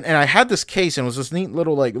 And I had this case, and it was this neat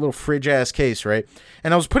little fridge ass case, right?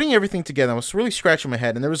 And I was putting everything together. I was really scratching my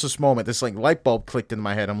head, and there was this moment, this like light bulb clicked in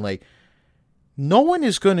my head. I'm like, no one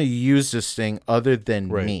is going to use this thing other than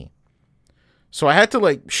me. So I had to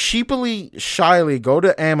like shyly go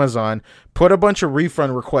to Amazon, put a bunch of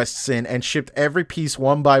refund requests in, and shipped every piece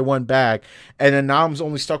one by one back. And then now I'm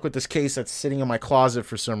only stuck with this case that's sitting in my closet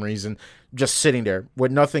for some reason, just sitting there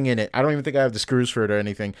with nothing in it. I don't even think I have the screws for it or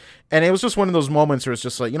anything. And it was just one of those moments where it's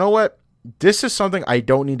just like, you know what? This is something I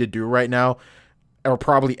don't need to do right now, or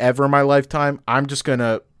probably ever in my lifetime. I'm just going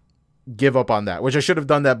to give up on that, which I should have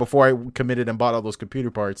done that before I committed and bought all those computer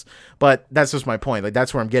parts. But that's just my point. Like,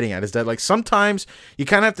 that's where I'm getting at, is that like sometimes you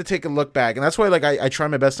kind of have to take a look back, and that's why like I try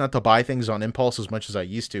my best not to buy things on impulse as much as I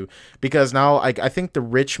used to, because now I think the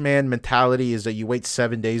rich man mentality is that you wait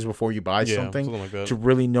 7 days before you buy something like to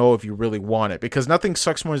really know if you really want it, because nothing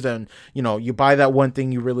sucks more than you buy that one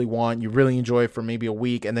thing you really want, you really enjoy it for maybe a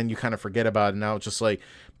week, and then you kind of forget about it, and now it's just like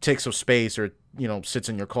takes up space, or sits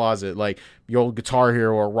in your closet, like your old Guitar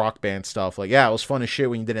Hero or Rock Band stuff. Like, yeah, it was fun as shit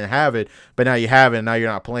when you didn't have it, but now you have it, and now you're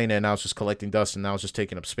not playing it, and now it's just collecting dust, and now it's just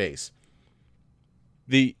taking up space.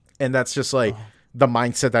 And that's just like the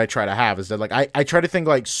mindset that I try to have, is that like I try to think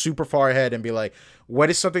like super far ahead and be like, what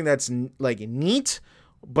is something that's like neat,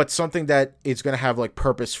 but something that is going to have like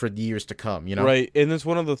purpose for years to come, Right. And it's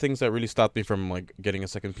one of the things that really stopped me from like getting a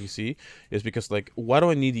second PC, is because like, why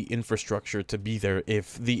do I need the infrastructure to be there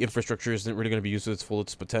if the infrastructure isn't really going to be used to its full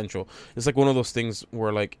potential? It's like one of those things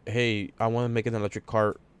where like, hey, I want to make an electric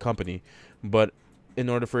car company, but in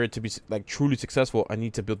order for it to be like truly successful, I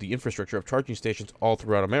need to build the infrastructure of charging stations all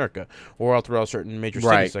throughout America or all throughout certain major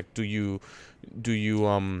cities. Like, do you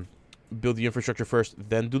build the infrastructure first,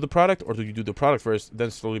 then do the product, or do you do the product first,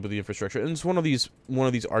 then slowly build the infrastructure? And it's one of these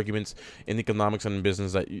arguments in economics and in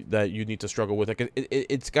business that you need to struggle with. Like,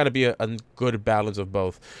 it's got to be a good balance of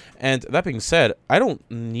both. And that being said, I don't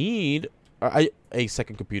need a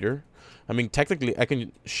second computer. I mean, technically, I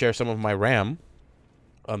can share some of my RAM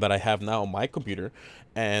that I have now on my computer,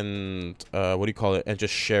 and and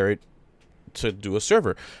just share it to do a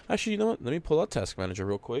server. Actually, you know what? Let me pull out Task Manager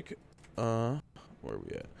real quick. Where are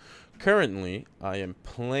we at? Currently, I am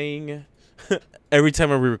playing. Every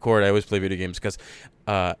time I re-record, I always play video games because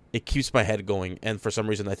it keeps my head going, and for some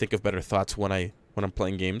reason, I think of better thoughts when I'm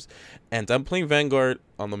playing games. And I'm playing Vanguard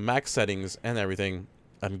on the max settings and everything.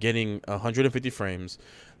 I'm getting 150 frames,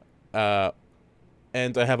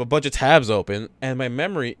 and I have a bunch of tabs open, and my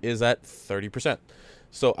memory is at 30%.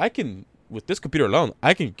 So I can, with this computer alone,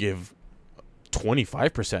 I can give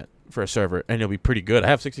 25% for a server, and it'll be pretty good. I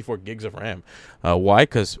have 64 gigs of RAM. Why?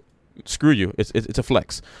 Because screw you, it's a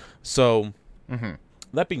flex. So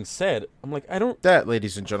that being said, I'm like, I don't. That,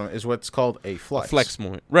 ladies and gentlemen, is what's called a flex. A flex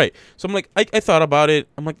moment, right? So I'm like, I thought about it.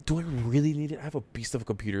 I'm like, do I really need it? I have a beast of a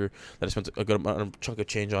computer that I spent a good amount of chunk of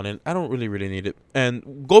change on it. I don't really need it.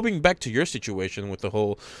 And going back to your situation with the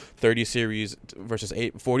whole 30 series versus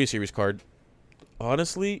 40 series card,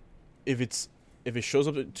 honestly, if it shows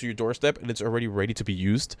up to your doorstep and it's already ready to be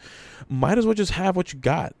used, might as well just have what you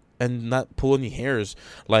got and not pull any hairs.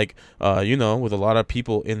 Like, with a lot of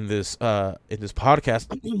people in this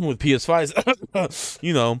podcast with PS5s,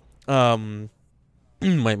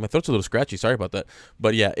 my throat's a little scratchy. Sorry about that.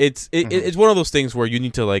 But yeah, it's one of those things where you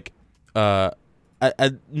need to like, I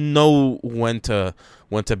know when to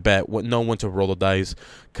bet, know when to roll the dice,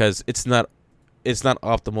 because it's not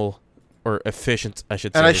optimal or efficient, I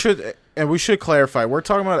should say. And we should clarify, we're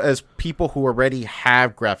talking about as people who already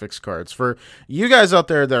have graphics cards. For you guys out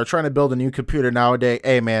there that are trying to build a new computer nowadays,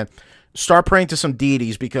 hey man, start praying to some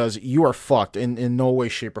deities, because you are fucked in no way,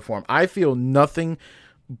 shape, or form. I feel nothing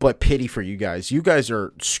but pity for you guys. You guys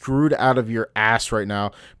are screwed out of your ass right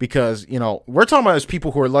now, because, we're talking about as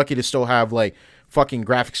people who are lucky to still have, like, fucking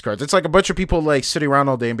graphics cards. It's like a bunch of people like sitting around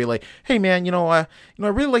all day and be like, hey man, I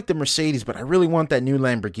really like the Mercedes, but I really want that new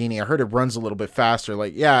Lamborghini. I heard it runs a little bit faster.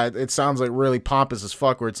 Like, yeah, it sounds like really pompous as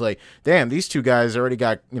fuck, where it's like, damn, these two guys already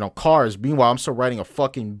got, cars. Meanwhile, I'm still riding a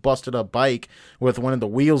fucking busted up bike with one of the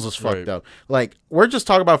wheels is fucked up. Like, we're just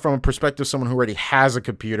talking about from a perspective of someone who already has a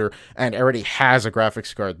computer and already has a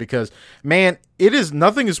graphics card, because man,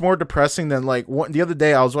 nothing is more depressing than, like, the other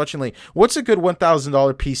day I was watching, like, what's a good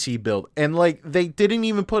 $1,000 PC build? And, like, they didn't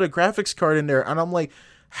even put a graphics card in there. And I'm like,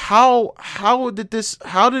 how did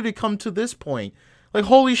it come to this point? Like,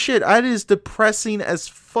 holy shit, that is depressing as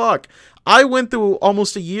fuck. I went through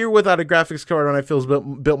almost a year without a graphics card when I first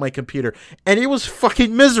built my computer, and it was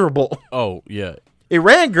fucking miserable. Oh, yeah. It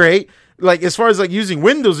ran great. Like, as far as, like, using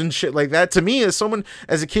Windows and shit like that, to me, as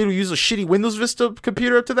a kid who used a shitty Windows Vista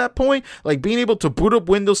computer up to that point, like, being able to boot up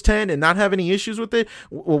Windows 10 and not have any issues with it,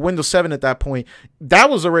 well, Windows 7 at that point, that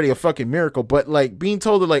was already a fucking miracle. But, like, being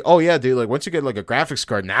told that, like, oh, yeah, dude, like, once you get, like, a graphics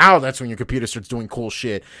card, now that's when your computer starts doing cool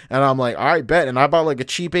shit. And I'm like, all right, bet. And I bought, like, a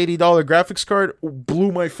cheap $80 graphics card,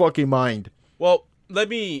 blew my fucking mind. Well, let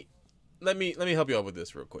me help you out with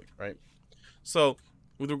this real quick, right? So,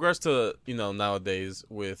 with regards to, nowadays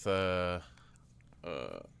with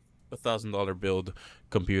 $1,000 build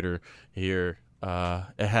computer here,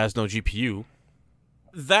 it has no GPU.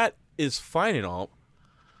 That is fine and all.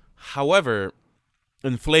 However,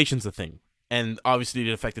 inflation's a thing, and obviously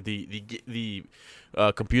it affected the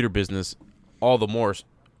computer business all the more.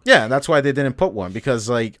 Yeah, that's why they didn't put one, because,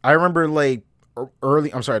 like, I remember, like,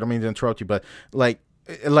 early. I'm sorry, I don't mean to interrupt you, but I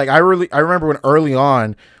remember when early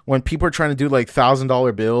on, when people were trying to do like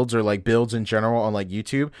 $1,000 builds or like builds in general on like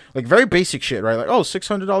YouTube, like very basic shit, right? Like, oh,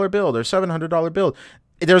 $600 build or $700 build.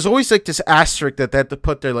 There's always like this asterisk that they have to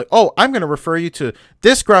put there, like, oh, I'm going to refer you to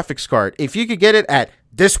this graphics card if you could get it at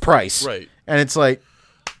this price. Right. And it's like,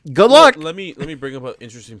 good luck. Let me bring up an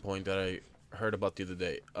interesting point that I heard about the other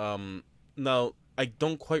day. Now, I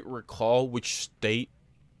don't quite recall which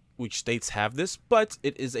states have this, but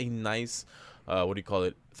it is a nice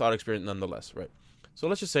thought experiment nonetheless, right? So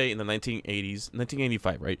let's just say in the 1980s,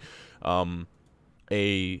 1985, right?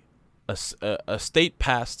 A state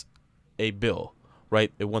passed a bill, right?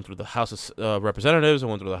 It went through the House of Representatives, it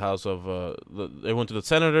went through the House of, it went through the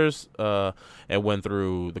senators, it went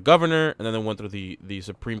through the governor, and then it went through the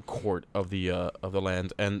Supreme Court of the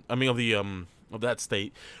land, and I mean of that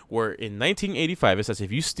state, where in 1985 it says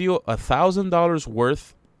if you steal $1,000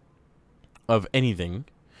 worth of anything,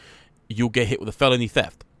 you'll get hit with a felony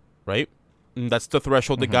theft, right? And that's the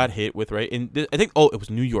threshold they got hit with, right? And I think, it was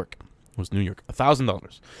New York. It was New York,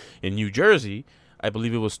 $1,000. In New Jersey, I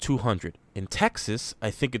believe it was $200. In Texas,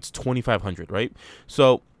 I think it's $2,500, right?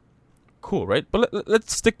 So, cool, right? But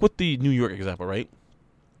let's stick with the New York example, right?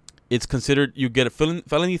 It's considered, you get a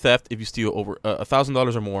felony theft if you steal over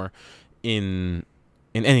 $1,000 or more in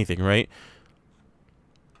anything, right?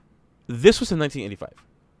 This was in 1985.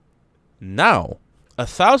 Now,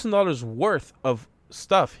 $1,000 worth of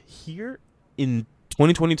stuff here in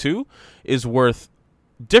 2022 is worth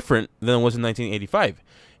different than it was in 1985.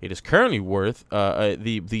 It is currently worth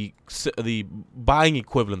the buying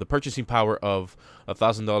equivalent, the purchasing power of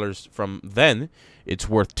 $1,000 from then. It's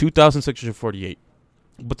worth $2,648.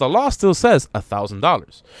 But the law still says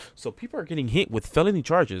 $1,000. So people are getting hit with felony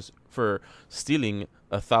charges for stealing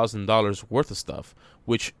 $1,000 worth of stuff,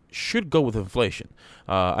 which should go with inflation.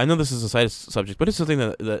 I know this is a side subject, but it's something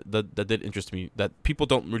that did interest me, that people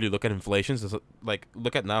don't really look at inflation. It's like,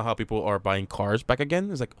 look at now how people are buying cars back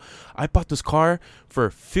again. It's like, I bought this car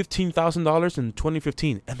for $15,000 in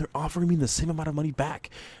 2015, and they're offering me the same amount of money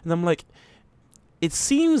back. And I'm like, it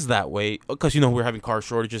seems that way because, we're having car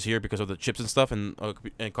shortages here because of the chips and stuff and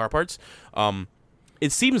car parts.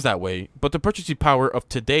 It seems that way, but the purchasing power of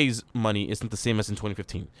today's money isn't the same as in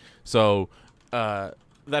 2015. So,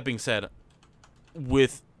 that being said,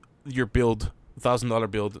 with your build,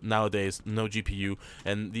 $1,000 build nowadays, no GPU,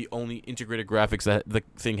 and the only integrated graphics that the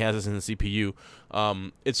thing has is in the CPU.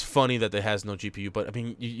 It's funny that it has no GPU, but I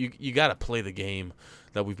mean, you gotta play the game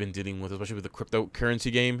that we've been dealing with, especially with the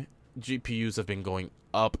cryptocurrency game. GPUs have been going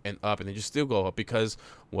up, and they just still go up because,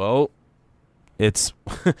 well, it's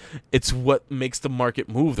it's what makes the market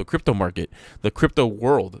move, the crypto market, the crypto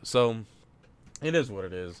world. So it is what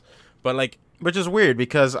it is. But like, which is weird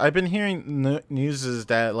because I've been hearing news is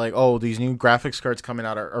that like, these new graphics cards coming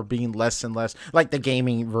out are being less and less, like the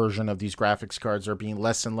gaming version of these graphics cards are being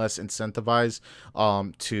less and less incentivized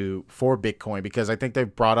for Bitcoin, because I think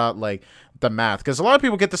they've brought out like the math, because a lot of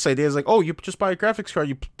people get this idea is like, you just buy a graphics card,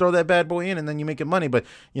 you throw that bad boy in, and then you make it money. But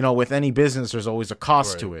with any business, there's always a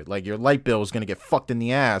cost to it. Like your light bill is going to get fucked in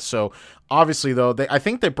the ass. So obviously though, I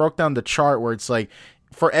think they broke down the chart where it's like,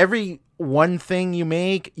 for every one thing you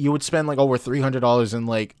make, you would spend like over $300 in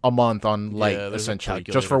like a month on light, essentially,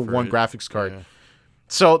 just for one graphics card. Yeah.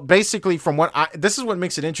 So basically, this is what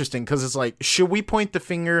makes it interesting, because it's like, should we point the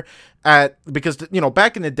finger at, because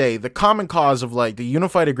back in the day, the common cause of like the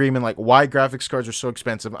unified agreement, like why graphics cards are so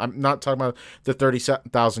expensive. I'm not talking about the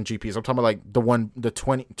 30,000 GPUs. I'm talking about like the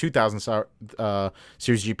 2000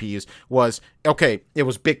 series GPUs was, okay, it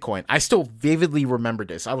was Bitcoin. I still vividly remember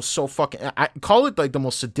this. I was so I call it like the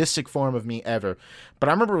most sadistic form of me ever. But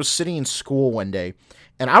I remember I was sitting in school one day,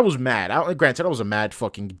 and I was mad. Granted, I was a mad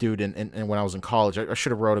fucking dude and when I was in college. I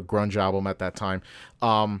should have wrote a grunge album at that time.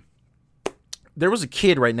 There was a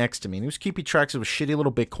kid right next to me, and he was keeping tracks of a shitty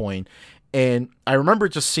little Bitcoin. And I remember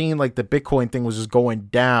just seeing like the Bitcoin thing was just going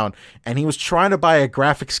down, and he was trying to buy a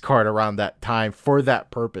graphics card around that time for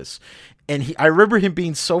that purpose. And I remember him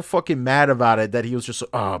being so fucking mad about it that he was just like,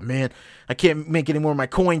 oh man, I can't make any more of my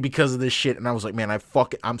coin because of this shit. And I was like, man,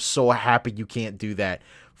 I'm so happy you can't do that.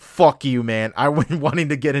 Fuck you, man. I've been wanting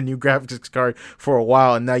to get a new graphics card for a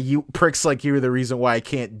while, and now you pricks like you are the reason why I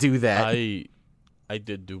can't do that. I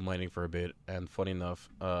did do mining for a bit, and funny enough,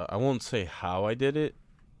 I won't say how I did it,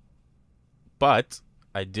 but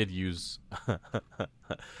I did use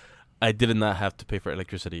I did not have to pay for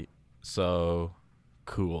electricity, so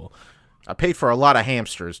cool. I paid for a lot of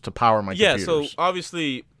hamsters to power my computers. Yeah, so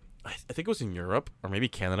obviously, I think it was in Europe or maybe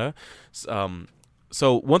Canada.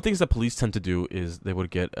 So one thing that police tend to do is they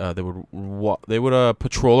would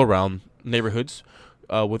patrol around neighborhoods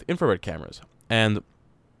with infrared cameras. And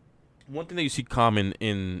one thing that you see common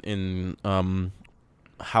in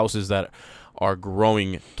houses that are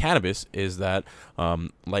growing cannabis is that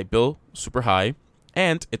light bill super high,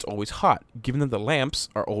 and it's always hot, given that the lamps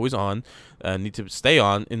are always on, need to stay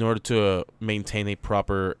on in order to maintain a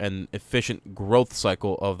proper and efficient growth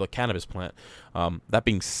cycle of the cannabis plant. That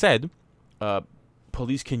being said,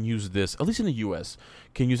 police can use this, at least in the U.S.,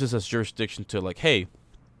 can use this as jurisdiction to like, hey,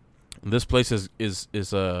 this place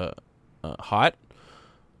is hot,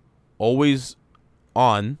 always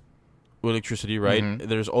on with electricity, right? Mm-hmm.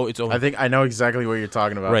 There's it's always, I think I know exactly what you're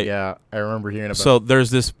talking about. Right. Yeah, I remember hearing about. So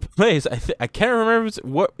there's this place, I can't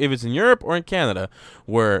remember if it's in Europe or in Canada,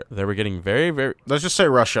 where they were getting very, very. Let's just say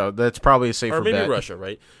Russia. That's probably a safer bet. Or maybe bet. Russia,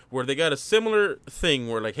 right? Where they got a similar thing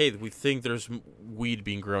where like, hey, we think there's weed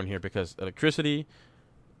being grown here because electricity,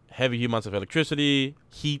 heavy amounts of electricity,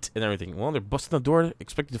 heat, and everything. Well, they're busting the door,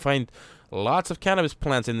 expecting to find lots of cannabis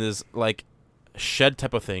plants in this like shed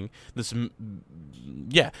type of thing.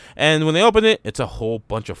 Yeah, and when they open it, it's a whole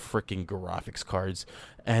bunch of freaking graphics cards,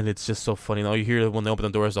 and it's just so funny. All you hear when they open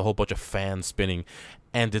the door is a whole bunch of fans spinning,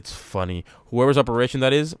 and it's funny. Whoever's operation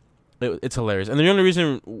that is, it's hilarious. And the only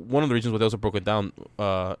reason, one of the reasons why those are broken down,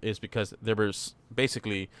 is because they were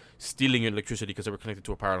basically stealing your electricity because they were connected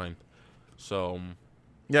to a power line. So,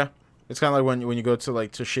 yeah, it's kind of like when you go to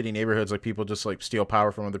shitty neighborhoods, like people just like steal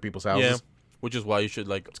power from other people's houses. Yeah, which is why you should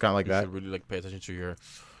it's kind of like that. Should really pay attention to your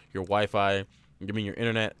Wi-Fi, your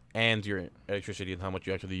internet, and your electricity and how much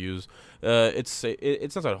you actually use. It's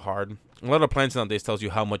not that hard. A lot of plans nowadays tells you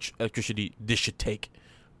how much electricity this should take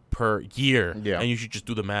per year. Yeah, and you should just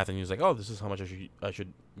do the math and you're like, oh, this is how much I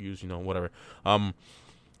should use. Whatever.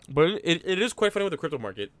 But it is quite funny with the crypto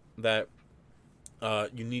market that.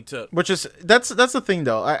 You need to, which is that's the thing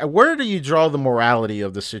though. Where do you draw the morality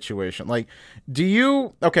of the situation? Like, do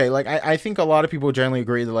you I think a lot of people generally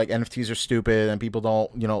agree that like NFTs are stupid and people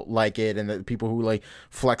don't like it, and that people who like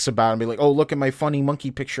flex about it and be like, oh, look at my funny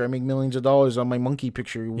monkey picture, I make millions of dollars on my monkey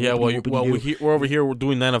picture. Yeah, we're over here, we're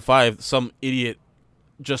doing 9 to 5. Some idiot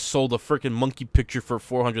just sold a freaking monkey picture for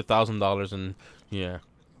 $400,000, and yeah.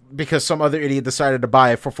 Because some other idiot decided to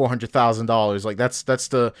buy it for $400,000. Like that's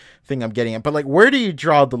the thing I'm getting at. But like, where do you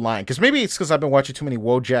draw the line? Because maybe it's because I've been watching too many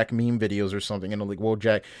Wojak meme videos or something. Like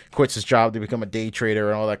Wojak quits his job to become a day trader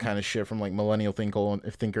and all that kind of shit from like Millennial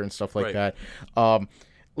Thinker and stuff like that.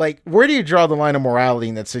 Like, where do you draw the line of morality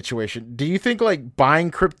in that situation? Do you think like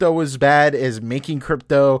buying crypto is bad as making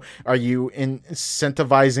crypto? Are you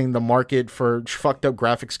incentivizing the market for fucked up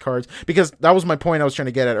graphics cards? Because that was my point I was trying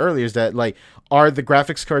to get at earlier, is that like, are the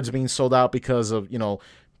graphics cards being sold out because of,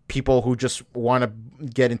 people who just want to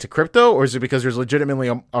get into crypto, or is it because there's legitimately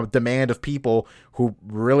a demand of people who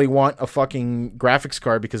really want a fucking graphics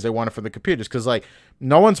card because they want it for the computers? Because like,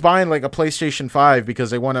 no one's buying like a PlayStation 5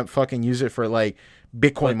 because they want to fucking use it for like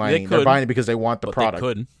Bitcoin mining. They're buying it because they want the product.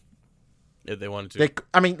 They could, if they wanted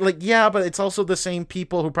to. But it's also the same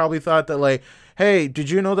people who probably thought that like, hey, did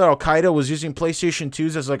you know that Al Qaeda was using PlayStation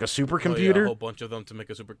 2s as like a supercomputer? Oh, yeah, a whole bunch of them to make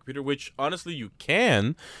a supercomputer, which honestly you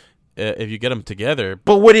can. If you get them together.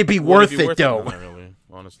 But would it be worth it, though? Not really,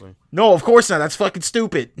 honestly. No, of course not. That's fucking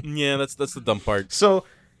stupid. Yeah, that's the dumb part. So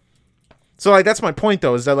like, that's my point,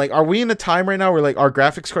 though, is that like, are we in a time right now where like our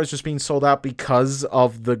graphics cards just being sold out because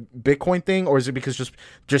of the Bitcoin thing, or is it because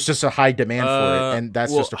just a high demand for it, and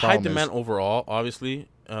that's just a problem? High demand overall, obviously.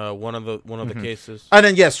 One of the cases. And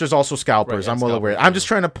then yes, there's also scalpers. Right, I'm well aware. I'm just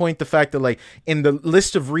trying to point the fact that like, in the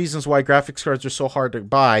list of reasons why graphics cards are so hard to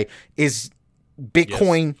buy is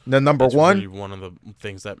Bitcoin, the number one. Really one of the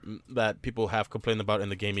things that people have complained about in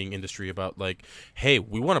the gaming industry about, like, hey,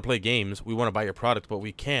 we want to play games, we want to buy your product, but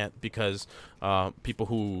we can't because people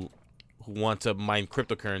who want to mine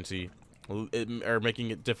cryptocurrency are making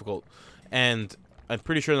it difficult. And I'm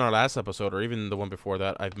pretty sure in our last episode, or even the one before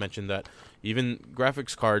that, I've mentioned that even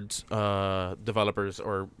graphics cards developers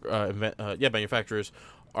or manufacturers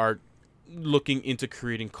are looking into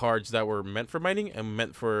creating cards that were meant for mining and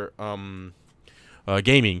meant for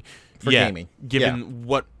gaming. Gaming. Given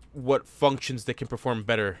what functions they can perform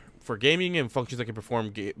better for gaming and functions that can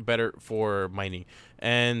perform better for mining.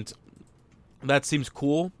 And that seems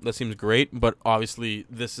cool. That seems great. But obviously,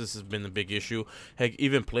 this has been a big issue. Heck,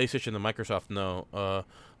 even PlayStation and Microsoft know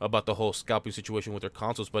about the whole scalping situation with their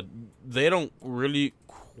consoles. But they don't really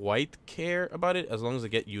quite care about it as long as they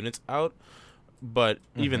get units out. But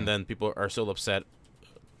even then, people are still upset.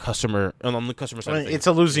 On the customer side, it's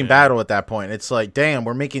a losing battle at that point. It's like, damn,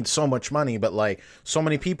 we're making so much money, but like, so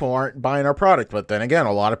many people aren't buying our product. But then again,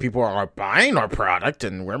 a lot of people are buying our product,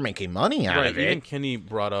 and we're making money out of it. Even Kenny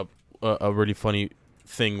brought up a really funny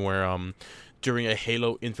thing where during a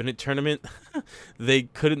Halo Infinite tournament, they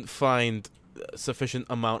couldn't find sufficient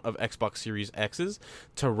amount of Xbox Series X's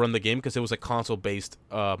to run the game because it was a console-based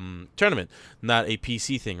tournament, not a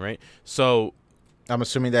PC thing, right? So I'm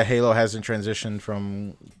assuming that Halo hasn't transitioned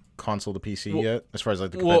from console to PC yet, as far as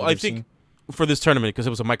like the competitive I think scene. For this tournament, because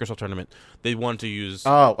it was a Microsoft tournament, they wanted to use.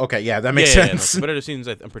 Oh, okay, yeah, that makes sense. No, competitive scenes,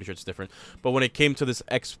 I'm pretty sure it's different. But when it came to this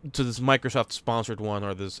Microsoft sponsored one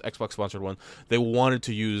or this Xbox sponsored one, they wanted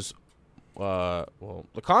to use the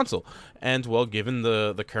console. And given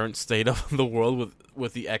the current state of the world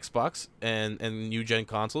with the Xbox and new gen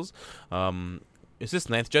consoles, is this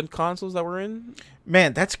 9th gen consoles that we're in?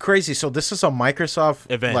 Man, that's crazy. So this is a Microsoft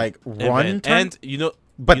run, and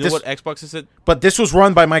but you know what Xbox is it? But this was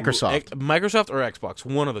run by Microsoft. Microsoft or Xbox,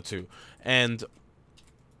 one of the two. And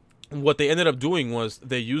what they ended up doing was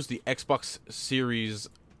they used the Xbox Series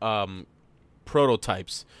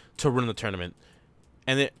prototypes to run the tournament,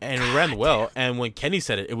 and it ran well. And when Kenny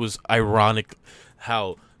said it, it was ironic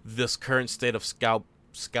how this current state of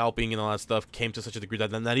scalping and all that stuff came to such a degree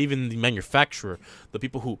that not even the manufacturer, the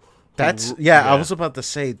people who I was about to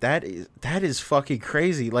say that is fucking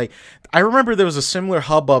crazy. Like, I remember there was a similar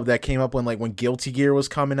hubbub that came up when Guilty Gear was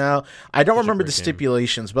coming out. I don't remember the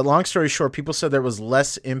stipulations, but long story short, people said there was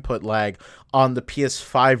less input lag on the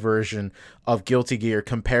PS5 version of Guilty Gear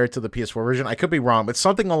compared to the PS4 version. I could be wrong, but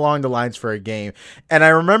something along the lines for a game. And I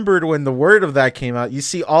remembered when the word of that came out, you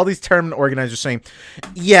see all these tournament organizers saying,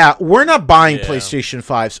 yeah, we're not buying PlayStation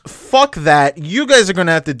 5s. Fuck that. You guys are going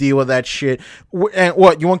to have to deal with that shit. And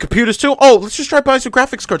what, you want computers too? Oh, let's just try buying some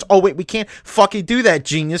graphics cards. Oh, wait, we can't fucking do that,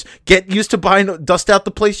 genius. Get used to dust out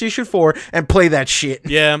the PlayStation 4 and play that shit.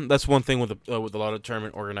 Yeah, that's one thing with a lot of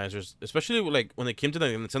tournament organizers, especially like when it came to the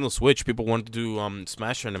Nintendo Switch, people wanted to do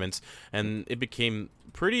Smash tournaments, and it became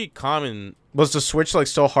pretty common. Was the Switch like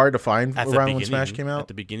still hard to find around when Smash came out? At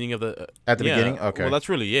the beginning of the beginning? Okay. Well, that's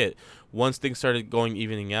really it. Once things started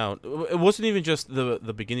evening out, it wasn't even just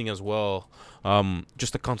the beginning as well,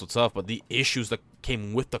 just the console itself, but the issues that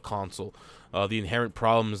came with the console, the inherent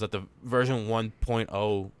problems that the version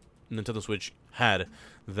 1.0 Nintendo Switch had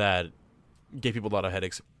that gave people a lot of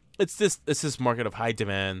headaches. It's this market of high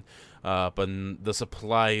demand, but the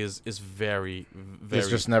supply is very, very. It's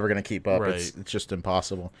just never gonna keep up. Right. It's just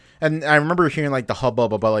impossible. And I remember hearing like the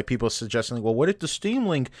hubbub about like people suggesting, like, well, what if the Steam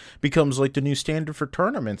Link becomes like the new standard for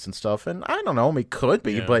tournaments and stuff? And I don't know, I mean, it could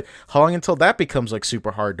be, but how long until that becomes like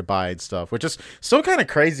super hard to buy and stuff? Which is still kind of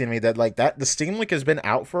crazy to me that like that the Steam Link has been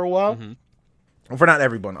out for a while. Mm-hmm. For not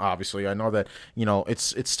everyone, obviously. I know that,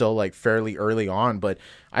 it's still like fairly early on, but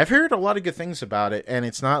I've heard a lot of good things about it, and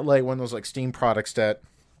it's not like one of those like Steam products that,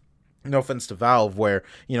 no offense to Valve, where,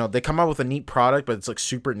 they come out with a neat product, but it's like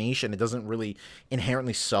super niche and it doesn't really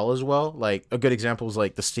inherently sell as well. Like a good example is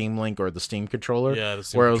like the Steam Link or the Steam controller, the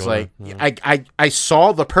Steam where it was like, I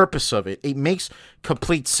saw the purpose of it. It makes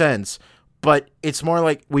complete sense, but it's more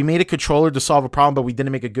like we made a controller to solve a problem, but we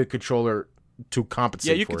didn't make a good controller to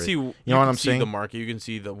compensate. Yeah, you for can it. see. You know what I'm saying? The market. You can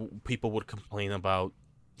see the people would complain about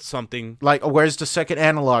something like, oh, where's the second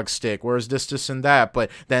analog stick? Where's this, and that?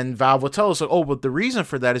 But then Valve will tell us, like, oh, but the reason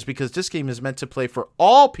for that is because this game is meant to play for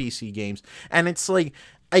all PC games, and it's like,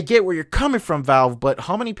 I get where you're coming from, Valve, but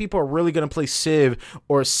how many people are really going to play Civ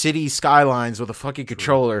or City Skylines with a fucking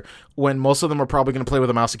controller when most of them are probably going to play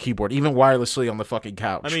with a mouse and keyboard, even wirelessly on the fucking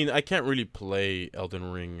couch? I mean, I can't really play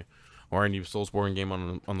Elden Ring or any Soulsborne game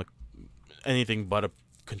on the anything but a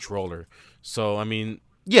controller. So I mean,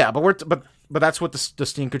 yeah, but that's what the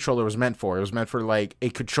Steam controller was meant for. It was meant for like a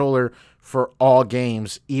controller for all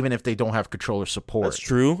games, even if they don't have controller support. That's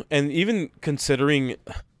true. And even considering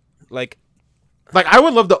like I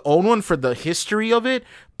would love to own one for the history of it,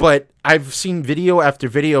 but I've seen video after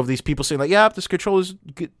video of these people saying like, yeah, this controller's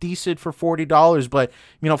decent for $40, but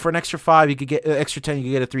for an extra $5, you could get extra $10, you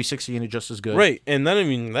could get a 360 and it's just as good. Right, and not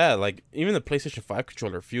even that, like even the PlayStation 5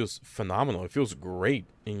 controller feels phenomenal. It feels great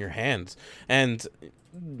in your hands, and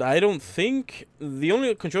I don't think the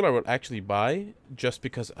only controller I would actually buy just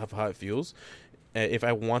because of how it feels, if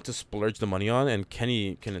I want to splurge the money on, and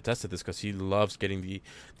Kenny can attest to this because he loves getting the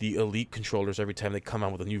elite controllers every time they come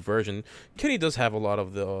out with a new version. Kenny does have a lot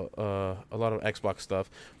of Xbox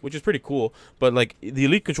stuff, which is pretty cool. But like the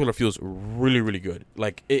elite controller feels really, really good.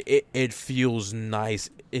 Like it feels nice.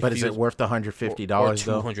 But is it worth the $150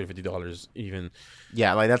 though? $250 even.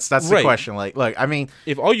 Yeah, like that's the question. Like, look, I mean,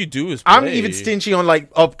 if all you do is play, I'm even stingy on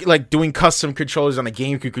like doing custom controllers on a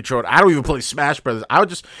GameCube controller. I don't even play Smash Brothers. I would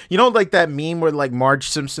just, like that meme where like Marge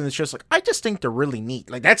Simpson is just like, I just think they're really neat.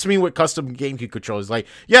 Like that's me with custom GameCube controllers. Like,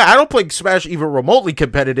 yeah, I don't play Smash even remotely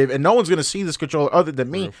competitive, and no one's gonna see this controller other than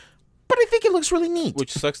me. But I think it looks really neat.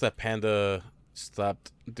 Which sucks that Panda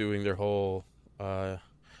stopped doing their whole.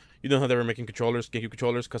 You know how they were making controllers, GameCube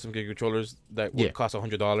controllers, custom GameCube controllers that would cost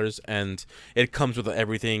 $100, and it comes with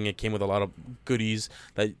everything. It came with a lot of goodies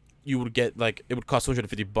that you would get. Like it would cost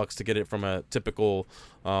 $250 to get it from a typical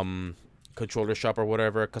controller shop or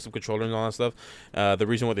whatever, a custom controller and all that stuff. The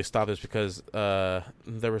reason why they stopped is because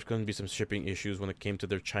there was going to be some shipping issues when it came to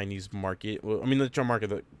their Chinese market. Well, I mean,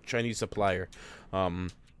 the Chinese supplier.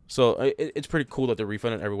 So it's pretty cool that they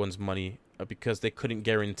refunded everyone's money because they couldn't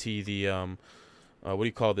guarantee the what do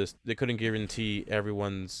you call this? They couldn't guarantee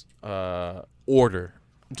everyone's order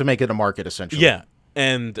to make it a market, essentially. Yeah,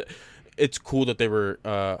 and it's cool that they were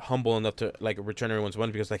humble enough to like return everyone's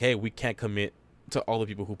money because like, hey, we can't commit to all the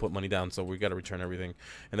people who put money down, so we got to return everything.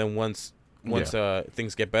 And then once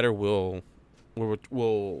things get better, we'll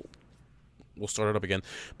start it up again.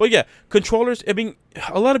 But yeah, controllers. I mean,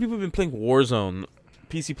 a lot of people have been playing Warzone.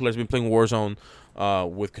 PC players have been playing Warzone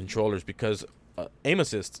with controllers because aim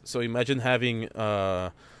assist. So imagine having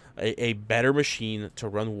a better machine to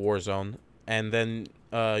run Warzone, and then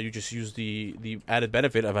you just use the added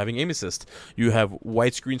benefit of having aim assist. You have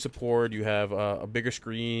widescreen support. You have a bigger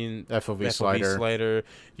screen, FOV slider.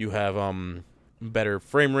 You have better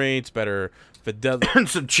frame rates, better fidelity, and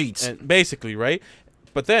some cheats, and basically, right?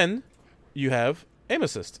 But then you have aim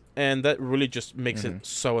assist, and that really just makes it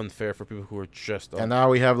so unfair for people who are just. And now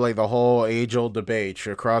we have like the whole age-old debate: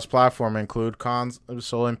 should cross-platform include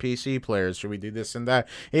console and PC players? Should we do this and that?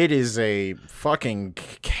 It is a fucking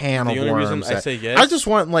can of worms. The only reason I say yes, I just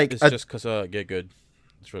want like it's just because get good.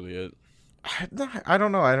 That's really it. I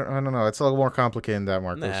don't know. I don't know. It's a little more complicated than that,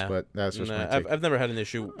 Marcos. But that's just my take. I've never had an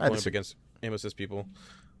issue going up against aim assist people.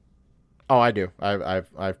 Oh, I do.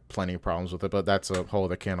 I've plenty of problems with it, but that's a whole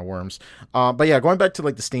other can of worms. But yeah, going back to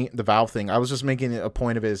like the Valve thing, I was just making a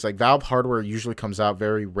point of it. Is like Valve hardware usually comes out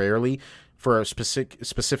very rarely for a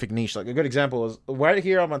specific niche. Like a good example is right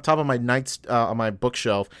here on the top of my on my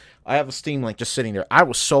bookshelf. I have a Steam Link just sitting there. I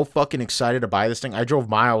was so fucking excited to buy this thing. I drove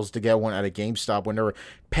miles to get one at a GameStop when they were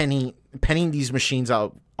penning these machines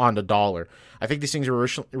out on the dollar. I think these things were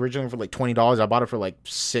originally for like $20. I bought it for like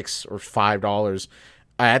 $6 or $5.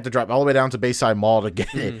 I had to drive all the way down to Bayside Mall to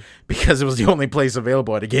get it because it was the only place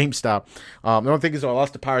available at a GameStop. The only thing is I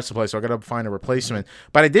lost the power supply, so I got to find a replacement.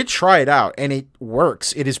 But I did try it out, and it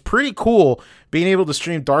works. It is pretty cool being able to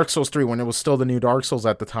stream Dark Souls 3 when it was still the new Dark Souls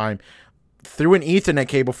at the time through an Ethernet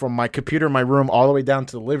cable from my computer in my room all the way down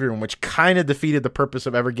to the living room, which kind of defeated the purpose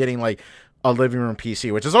of ever getting like a living room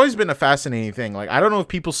PC, which has always been a fascinating thing. Like, I don't know if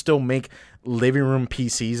people still make living room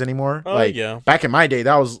PCs anymore. Yeah. Back in my day,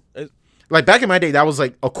 that was... back in my day, that was,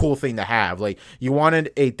 like, a cool thing to have. Like, you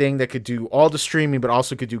wanted a thing that could do all the streaming, but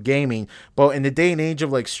also could do gaming. But in the day and age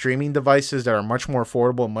of, like, streaming devices that are much more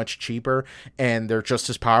affordable and much cheaper, and they're just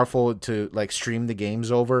as powerful to, like, stream the games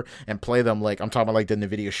over and play them, like, I'm talking about, like, the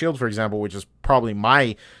NVIDIA Shield, for example, which is probably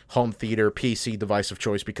my home theater PC device of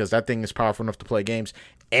choice because that thing is powerful enough to play games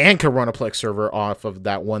and can run a Plex server off of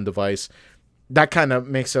that one device. That kind of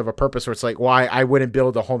makes it of a purpose where it's like, why I wouldn't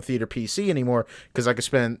build a home theater PC anymore because I could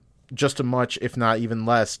spend just as much, if not even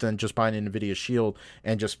less, than just buying an NVIDIA Shield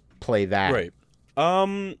and just play that. Right.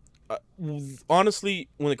 Honestly,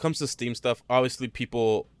 when it comes to Steam stuff, obviously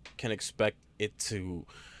people can expect it to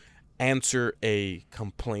answer a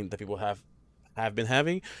complaint that people have been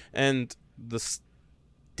having, and the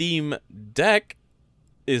Steam Deck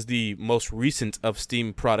is the most recent of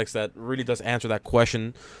Steam products that really does answer that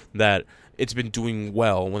question, that it's been doing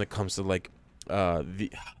well when it comes to like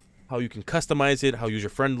how you can customize it, how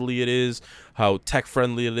user-friendly it is, how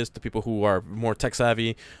tech-friendly it is to people who are more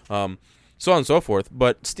tech-savvy, so on and so forth.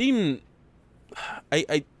 But Steam,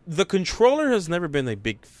 the controller has never been a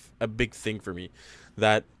big thing for me,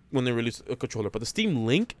 that when they release a controller. But the Steam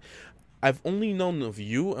Link, I've only known of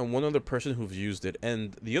you and one other person who've used it.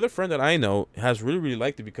 And the other friend that I know has really, really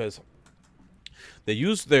liked it because they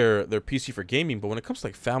use their PC for gaming, but when it comes to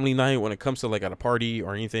like family night, when it comes to like at a party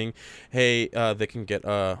or anything, hey, they can get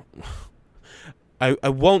I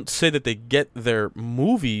won't say that they get their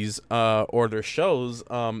movies or their shows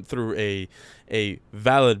through a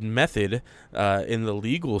valid method in the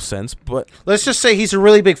legal sense, but let's just say he's a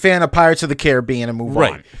really big fan of Pirates of the Caribbean and move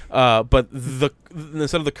on. Right. But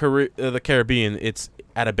instead of the Caribbean, it's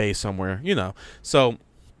at a base somewhere, you know. So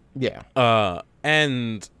yeah.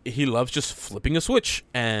 And he loves just flipping a switch,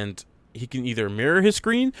 and he can either mirror his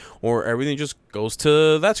screen or everything just goes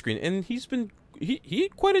to that screen. And he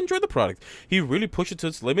quite enjoyed the product. He really pushed it to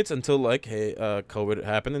its limits until like, hey, COVID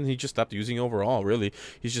happened, and he just stopped using it overall. Really,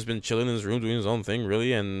 he's just been chilling in his room doing his own thing.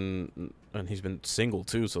 Really, and he's been single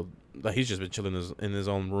too, so he's just been chilling in his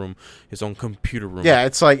own room, his own computer room. Yeah,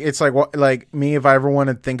 it's like what, like me, if I ever want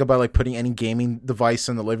to think about like putting any gaming device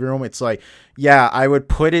in the living room, it's like, yeah, I would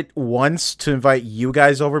put it once to invite you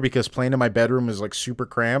guys over because playing in my bedroom is like super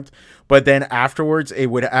cramped, but then afterwards it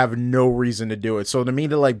would have no reason to do it. So to me,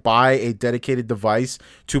 to like buy a dedicated device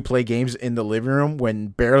to play games in the living room when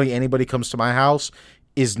barely anybody comes to my house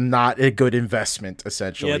is not a good investment,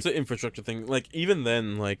 essentially. Yeah, it's an infrastructure thing. Like, even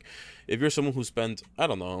then, like, if you're someone who spent, I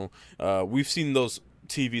don't know, we've seen those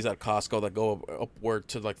TVs at Costco that go upward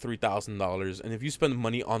to like $3,000, and if you spend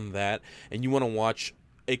money on that and you want to watch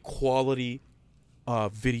a quality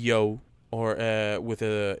video or with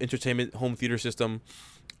a entertainment home theater system,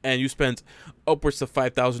 and you spent upwards of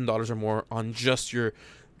 $5,000 or more on just your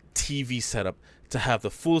TV setup to have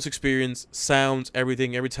the fullest experience, sounds,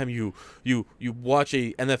 everything. Every time you watch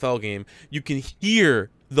a NFL game, you can hear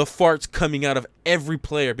the farts coming out of every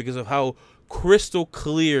player because of how crystal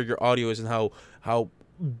clear your audio is and how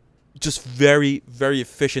just very, very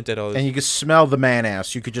efficient at all this. And you could smell the man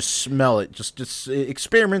ass. You could just smell it. Just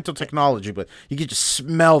experimental technology, but you could just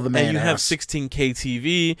smell the man ass. And you have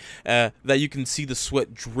 16K TV that you can see the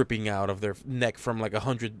sweat dripping out of their neck from like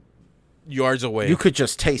 100 yards away. You could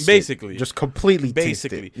just taste basically. it. Just completely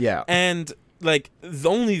basically. taste it. Yeah. And like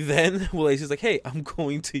only then will I say like, hey, I'm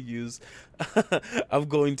going to use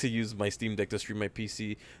my Steam Deck to stream my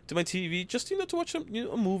PC to my TV, just to watch a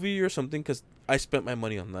movie or something, because I spent my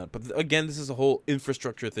money on that. But again, this is a whole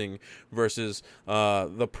infrastructure thing versus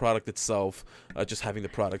the product itself. Just having the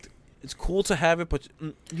product, it's cool to have it, but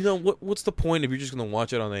what's the point if you're just gonna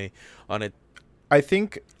watch it on a I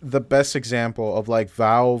think the best example of like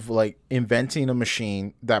Valve like inventing a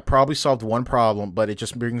machine that probably solved one problem, but it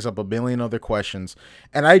just brings up a million other questions.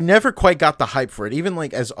 And I never quite got the hype for it. Even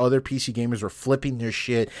like as other PC gamers were flipping their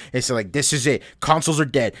shit, they said like, this is it. Consoles are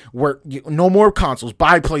dead. No more consoles.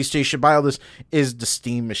 Buy PlayStation. Buy all this. Is the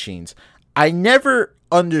Steam machines. I never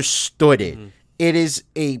understood it. Mm-hmm. It is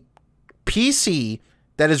a PC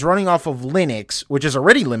that is running off of Linux, which is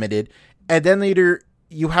already limited, and then later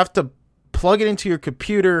you have to plug it into your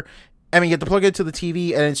computer. I mean, you have to plug it into the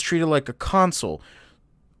TV, and it's treated like a console.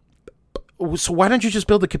 So why don't you just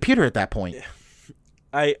build a computer at that point?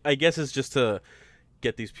 I guess it's just to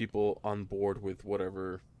get these people on board with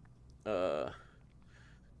whatever.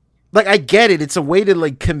 Like, I get it. It's a way to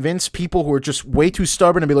like convince people who are just way too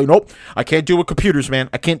stubborn and be like, nope, I can't deal with computers, man.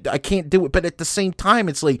 I can't do it. But at the same time,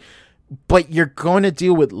 it's like, but you're going to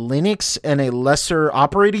deal with Linux and a lesser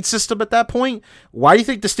operating system at that point? Why do you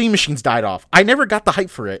think the Steam machines died off? I never got the hype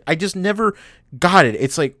for it. I just never got it.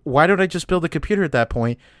 It's like, why don't I just build a computer at that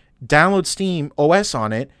point, download Steam OS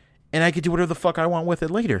on it, and I could do whatever the fuck I want with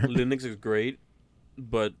it later? Linux is great,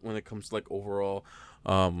 but when it comes to like overall,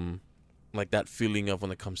 like that feeling of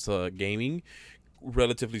when it comes to gaming,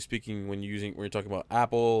 relatively speaking, when you're talking about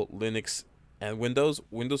Apple, Linux, and Windows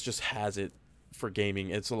just has it. For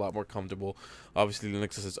gaming, it's a lot more comfortable. Obviously,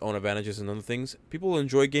 Linux has its own advantages and other things. People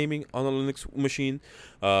enjoy gaming on a Linux machine,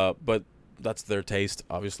 but that's their taste.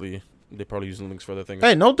 Obviously, they probably use Linux for other things.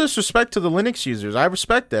 Hey, no disrespect to the Linux users. I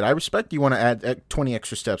respect it. I respect you want to add 20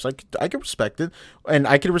 extra steps. I can respect it, and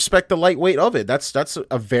I can respect the lightweight of it. That's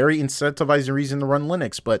a very incentivizing reason to run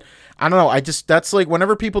Linux. But I don't know. That's like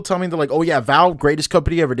whenever people tell me they're like, oh yeah, Valve, greatest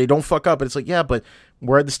company ever. They don't fuck up. And it's like, yeah, but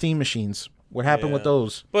where are the Steam machines? What happened with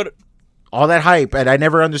those? But all that hype, and I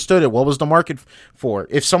never understood it. What was the market for?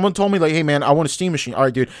 If someone told me, like, hey, man, I want a Steam machine. All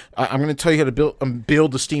right, dude, I'm going to tell you how to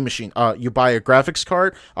build a Steam machine. You buy a graphics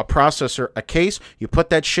card, a processor, a case. You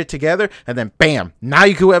put that shit together, and then, bam, now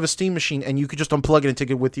you could have a Steam machine, and you could just unplug it and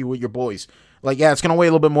take it with you with your boys. Like, yeah, it's going to weigh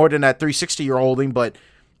a little bit more than that 360 you're holding, but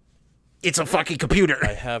it's a fucking computer.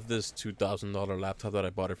 I have this $2,000 laptop that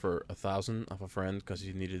I bought it for $1,000 off a friend because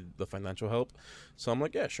he needed the financial help. So I'm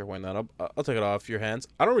like, yeah, sure, why not? I'll take it off your hands.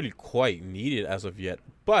 I don't really quite need it as of yet,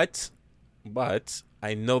 but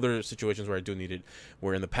I know there are situations where I do need it.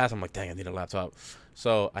 Where in the past I'm like, dang, I need a laptop.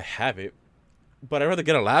 So I have it, but I'd rather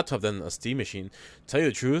get a laptop than a Steam machine. To tell you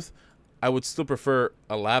the truth, I would still prefer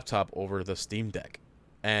a laptop over the Steam Deck,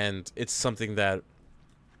 and it's something that.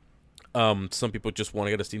 Some people just want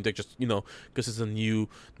to get a Steam Deck just, because it's a new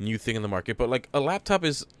thing in the market. But, like, a laptop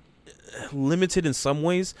is limited in some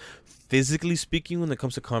ways, physically speaking, when it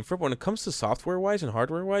comes to comfort. When it comes to software-wise and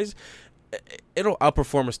hardware-wise, it'll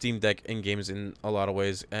outperform a Steam Deck in games in a lot of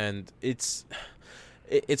ways. And it's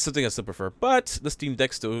something I still prefer. But the Steam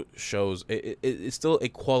Deck still shows it's still a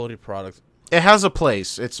quality product. It has a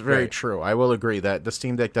place. It's very right. True. I will agree that the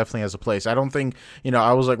Steam Deck definitely has a place. I don't think,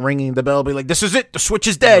 I was like ringing the bell, be like, this is it. The Switch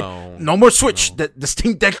is dead. No more Switch. No. The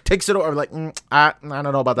Steam Deck takes it over. Like, I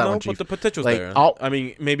don't know about that one, Chief. But the potential's there. I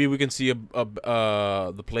mean, maybe we can see the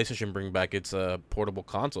PlayStation bring back its portable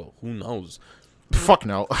console. Who knows? Fuck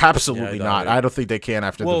no. Absolutely not. I don't think they can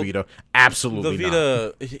after the Vita. Absolutely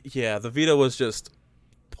not. The Vita, the Vita was just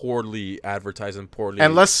poorly advertised and poorly,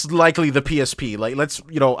 and less likely the PSP. Like, let's,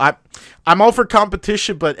 I'm all for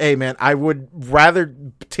competition, but hey, man, I would rather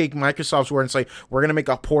take Microsoft's word and say we're gonna make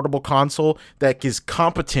a portable console that is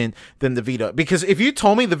competent than the Vita. Because if you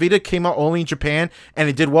told me the Vita came out only in Japan and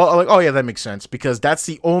it did well, I'm like, oh yeah, that makes sense. Because that's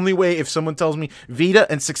the only way. If someone tells me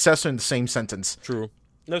Vita and successor in the same sentence, true,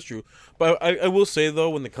 that's true. But I will say though,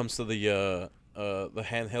 when it comes to the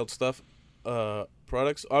handheld stuff,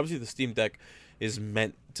 products, obviously the Steam Deck is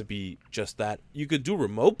meant to be just that. You could do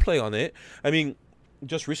remote play on it. I mean,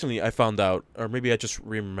 just recently I found out, or maybe I just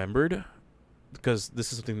remembered, because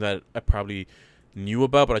this is something that I probably knew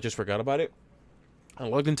about, but I just forgot about it. I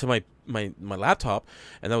logged into my laptop,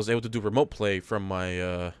 and I was able to do remote play from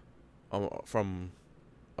my what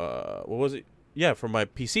was it? Yeah, from my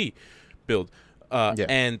PC build.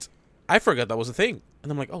 And I forgot that was a thing.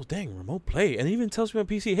 And I'm like, oh, dang, remote play. And it even tells me on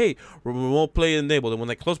PC, hey, remote play enabled. And when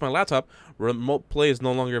I close my laptop, remote play is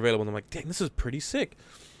no longer available. And I'm like, dang, this is pretty sick.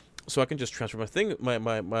 So I can just transfer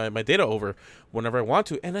my data over whenever I want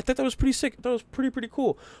to. And I thought that was pretty sick. That was pretty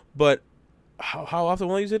cool. But how often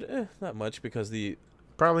will I use it? Not much, because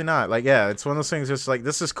Probably not. Like, yeah, it's one of those things. Just like,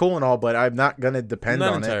 this is cool and all, but I'm not gonna depend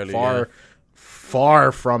on it.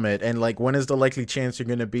 Far from it. And like, when is the likely chance you're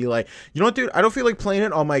gonna be like, you know what, dude, I don't feel like playing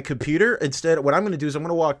it on my computer. Instead, what I'm gonna do is I'm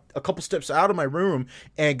gonna walk a couple steps out of my room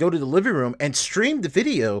and go to the living room and stream the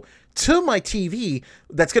video to my TV.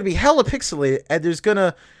 That's gonna be hella pixelated, and it's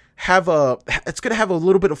gonna have a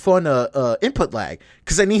little bit of fun input lag,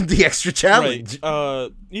 because I need the extra challenge.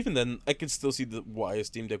 Right. Even then, I could still see why a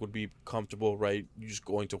Steam Deck would be comfortable, right? You're just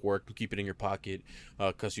going to work and keep it in your pocket,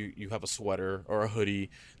 because you have a sweater or a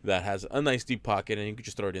hoodie that has a nice deep pocket, and you could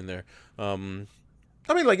just throw it in there.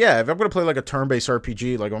 I mean, like, yeah, if I'm going to play, like, a turn-based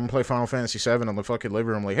RPG, like, I'm going to play Final Fantasy VII on the fucking living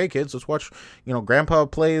room, like, hey, kids, let's watch, Grandpa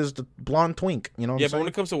play as the blonde twink, you know what I'm saying? But when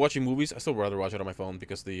it comes to watching movies, I still rather watch it on my phone,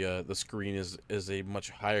 because the screen is a much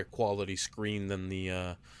higher quality screen than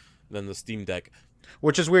the Steam Deck.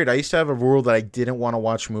 Which is weird. I used to have a rule that I didn't want to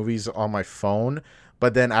watch movies on my phone,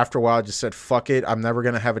 but then after a while, I just said, fuck it, I'm never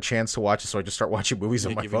going to have a chance to watch it, so I just start watching movies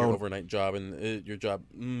on my phone. Your overnight job, and your job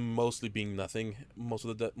mostly being nothing most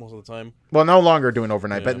of the time. Well, no longer doing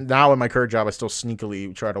overnight, but now in my current job, I still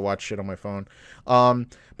sneakily try to watch shit on my phone. But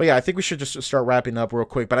yeah, I think we should just start wrapping up real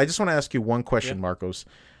quick. But I just want to ask you one question, Marcos.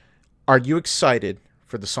 Are you excited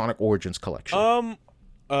for the Sonic Origins collection?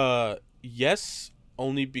 Yes,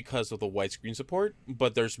 only because of the widescreen support.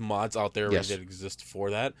 But there's mods out there that exist for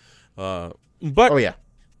that. But oh yeah,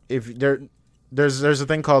 if there's a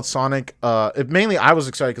thing called Sonic. Mainly, I was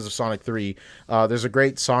excited because of Sonic 3. There's a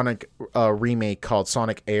great Sonic remake called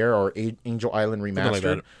Sonic Air or Angel Island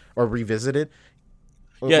Remastered like or Revisited.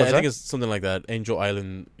 Yeah, I think it's something like that. Angel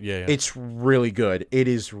Island. Yeah. It's really good. It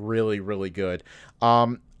is really, really good.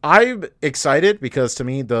 I'm excited because to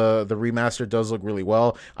me the remaster does look really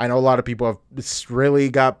well. I know a lot of people have really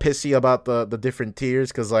got pissy about the different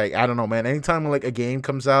tiers because, like, I don't know, man. Anytime like a game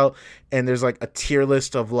comes out and there's like a tier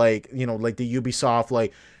list of like, like the Ubisoft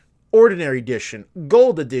like Ordinary Edition,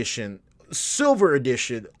 Gold Edition, Silver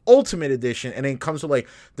Edition, Ultimate Edition, and then it comes with like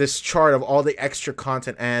this chart of all the extra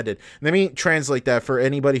content added. Let me translate that for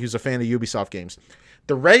anybody who's a fan of Ubisoft games.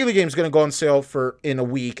 The regular game is going to go on sale in a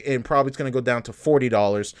week, and probably it's going to go down to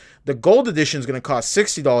 $40. The Gold Edition is going to cost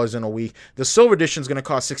 $60 in a week. The Silver Edition is going to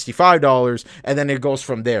cost $65, and then it goes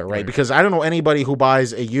from there, right? Because I don't know anybody who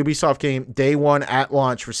buys a Ubisoft game day one at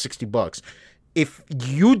launch for $60. If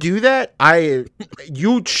you do that,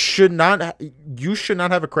 you should not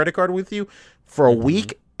have a credit card with you for a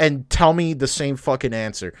week and tell me the same fucking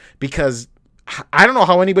answer, because I don't know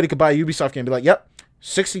how anybody could buy a Ubisoft game and be like, yep,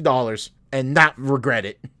 $60. And not regret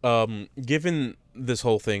it. Given this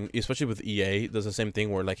whole thing, especially with EA, does the same thing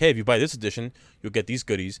where, like, hey, if you buy this edition, you'll get these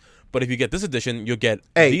goodies. But if you get this edition, you'll get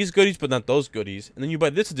these goodies, but not those goodies. And then you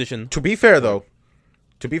buy this edition. To be fair, though,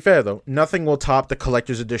 nothing will top the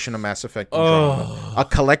collector's edition of Mass Effect Andromeda. A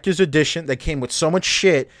collector's edition that came with so much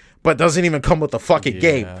shit, but doesn't even come with the fucking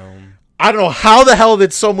game. I don't know how the hell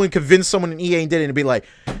did someone convince someone in EA and did it and be like,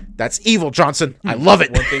 that's evil, Johnson. I love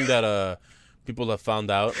it. One thing that people have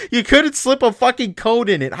found out, you couldn't slip a fucking code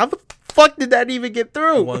in it. How the fuck did that even get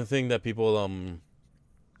through? One thing that people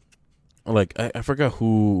like, I forgot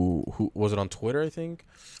who was it on Twitter, I think,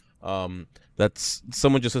 that's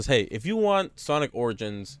someone just says, hey, if you want Sonic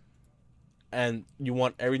Origins and you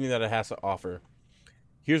want everything that it has to offer,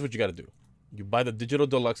 here's what you got to do. You buy the digital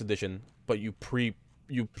deluxe edition, but you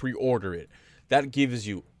pre-order it. That gives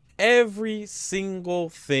you every single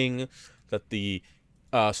thing that the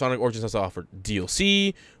Sonic Origins has to offer.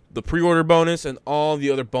 DLC, the pre-order bonus, and all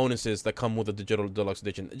the other bonuses that come with the digital deluxe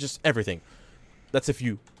edition. Just everything. That's if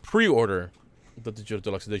you pre-order the digital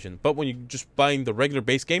deluxe edition. But when you're just buying the regular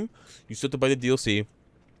base game, you still have to buy the DLC.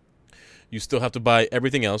 You still have to buy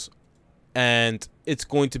everything else. And it's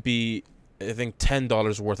going to be, I think,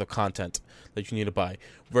 $10 worth of content that you need to buy.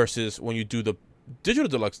 Versus when you do the digital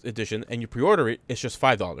deluxe edition and you pre-order it, it's just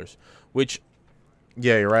 $5. Which...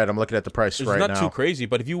 yeah, you're right. I'm looking at the price right now. It's not too crazy,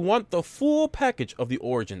 but if you want the full package of the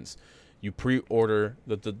Origins, you pre-order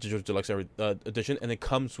the digital deluxe edition, and it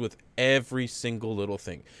comes with every single little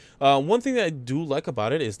thing. One thing that I do like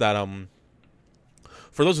about it is that,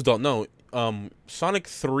 for those who don't know, Sonic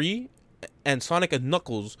 3 and Sonic and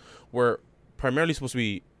Knuckles were primarily supposed to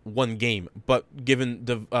be one game, but given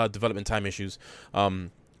the development time issues,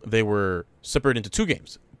 they were separated into two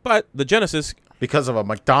games. But the Genesis... because of a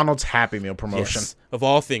McDonald's Happy Meal promotion. Yes, of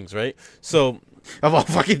all things, right? So... of all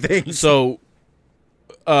fucking things. So,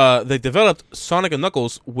 they developed Sonic and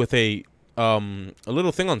Knuckles with a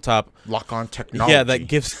little thing on top. Lock-on technology. Yeah, that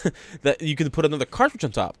gives that you can put another cartridge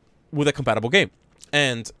on top with a compatible game,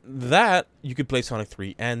 and that you could play Sonic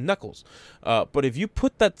 3 and Knuckles. But if you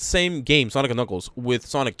put that same game, Sonic and Knuckles, with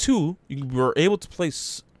Sonic 2, you were able to play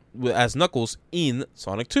as Knuckles in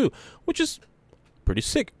Sonic 2, which is pretty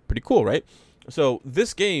sick, pretty cool, right? So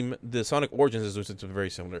this game, the Sonic Origins, is very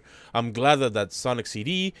similar. I'm glad that Sonic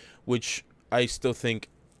CD, which I still think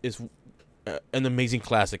is an amazing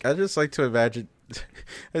classic. I just like to imagine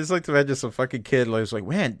some fucking kid who's like,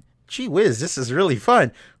 man, gee whiz, this is really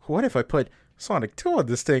fun. What if I put Sonic 2 on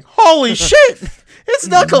this thing? Holy shit! It's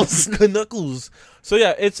Knuckles! Knuckles. So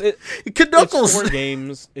yeah, it's Knuckles. 4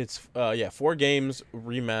 games. It's 4 games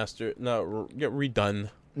remastered. No, redone.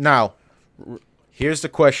 Now, here's the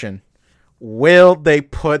question. Will they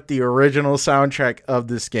put the original soundtrack of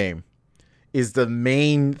this game? Is the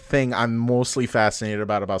main thing I'm mostly fascinated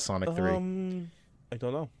about Sonic 3. I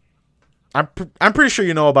don't know. I'm pretty sure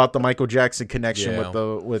you know about the Michael Jackson connection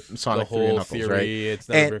with Sonic 3 and Knuckles, theory, right? It's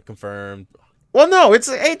never been confirmed. Well, no, it's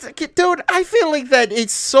dude. I feel like that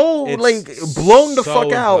it's so blown the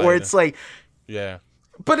fuck out. Where it's like, yeah.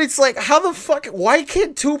 But it's like, how the fuck? Why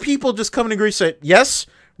can't 2 people just come and agree? Say yes.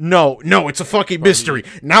 No, it's a fucking mystery.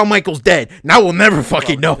 Now Michael's dead. Now we'll never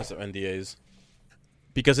fucking know. Because of NDAs.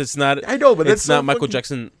 Because it's not. I know, but it's not Michael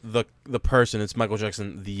Jackson the person. It's Michael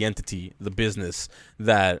Jackson the entity, the business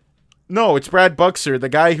that. No, it's Brad Buxer, the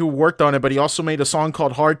guy who worked on it, but he also made a song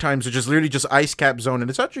called Hard Times, which is literally just Ice Cap Zone, and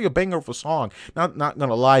it's actually a banger of a song. Not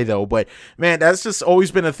gonna lie though, but man, that's just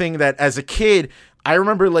always been a thing that as a kid. I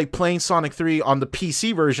remember like playing Sonic 3 on the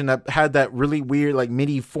PC version that had that really weird like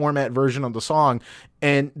MIDI format version of the song.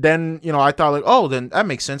 And then, I thought like, oh, then that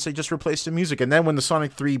makes sense. They just replaced the music. And then when the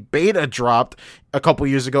Sonic 3 beta dropped a couple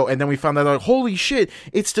years ago, and then we found out like, holy shit,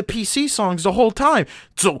 it's the PC songs the whole time.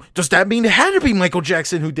 So does that mean it had to be Michael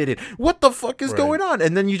Jackson who did it? What the fuck is going on?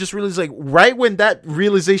 And then you just realize like right when that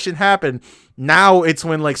realization happened, now it's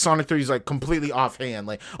when like Sonic 3 is like completely offhand.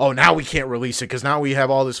 Like, oh, now we can't release it because now we have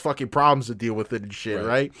all this fucking problems to deal with it and shit,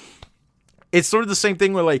 right? It's sort of the same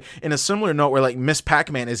thing where, like, in a similar note where, like, Miss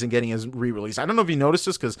Pac-Man isn't getting his re-release. I don't know if you noticed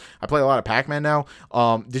this because I play a lot of Pac-Man now.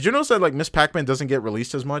 Did you notice that, like, Miss Pac-Man doesn't get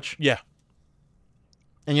released as much? Yeah.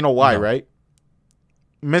 And you know why, right?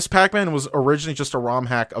 Miss Pac-Man was originally just a ROM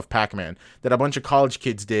hack of Pac-Man that a bunch of college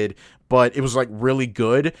kids did, but it was like really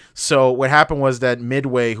good. So what happened was that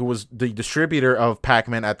Midway, who was the distributor of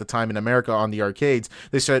Pac-Man at the time in America on the arcades,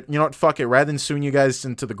 they said, you know what, fuck it. Rather than suing you guys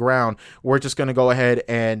into the ground, we're just going to go ahead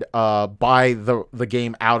and buy the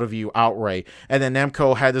game out of you outright. And then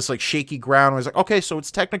Namco had this like shaky ground. Where it's like, okay, so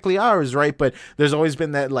it's technically ours, right? But there's always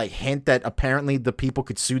been that like hint that apparently the people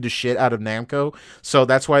could sue the shit out of Namco. So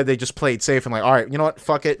that's why they just played safe and like, all right, you know what,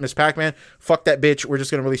 fuck it, Miss Pac-Man, fuck that bitch. We're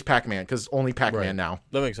just going to release Pac-Man because only Pac-Man now.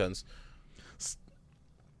 That makes sense.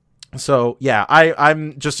 So, yeah,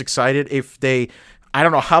 I'm just excited if they... I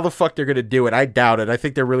don't know how the fuck they're going to do it. I doubt it. I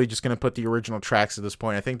think they're really just going to put the original tracks at this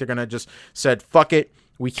point. I think they're going to just said, fuck it.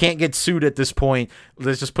 We can't get sued at this point.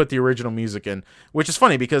 Let's just put the original music in. Which is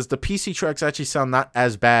funny because the PC tracks actually sound not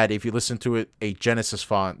as bad if you listen to it a Genesis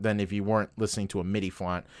font than if you weren't listening to a MIDI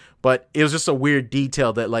font. But it was just a weird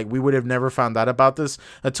detail that like we would have never found out about this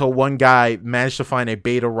until one guy managed to find a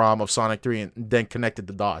beta ROM of Sonic 3 and then connected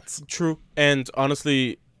the dots. True. And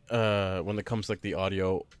honestly, when it comes to like the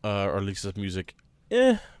audio or at least the music,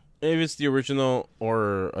 if it's the original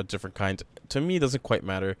or a different kind, to me it doesn't quite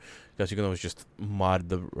matter because you can always just mod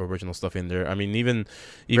the original stuff in there. I mean, even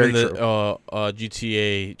the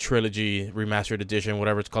GTA Trilogy Remastered Edition,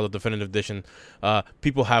 whatever it's called, the Definitive Edition,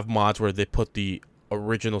 people have mods where they put the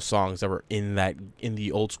original songs that were in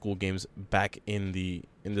the old school games back in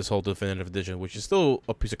this whole Definitive Edition, which is still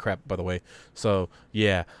a piece of crap, by the way. So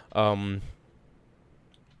yeah.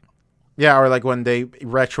 Yeah, or like when they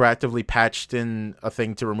retroactively patched in a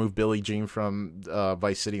thing to remove Billie Jean from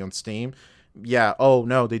Vice City on Steam. Yeah, oh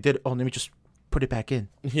no, they did. Oh, let me just put it back in.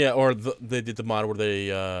 Yeah, or they did the mod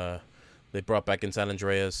where they brought back in San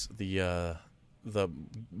Andreas the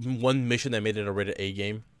one mission that made it a rated A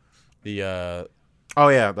game. The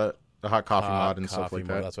hot coffee mod and stuff like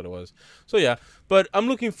that. That's what it was. So yeah, but I'm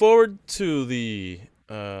looking forward to the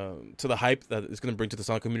hype that it's going to bring to the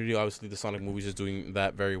Sonic community. Obviously, the Sonic movies is doing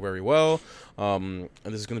that very, very well. And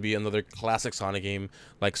this is going to be another classic Sonic game.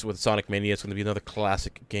 Like with Sonic Mania, it's going to be another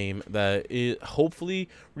classic game that hopefully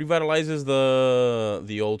revitalizes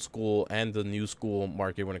the old school and the new school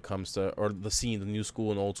market when it comes to, or the scene, the new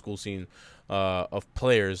school and old school scene of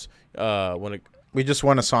players. We just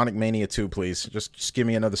want a Sonic Mania 2, please. Just give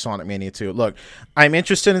me another Sonic Mania 2. Look, I'm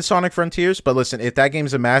interested in Sonic Frontiers, but listen, if that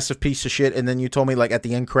game's a massive piece of shit, and then you told me, like, at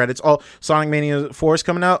the end credits, oh, Sonic Mania 4 is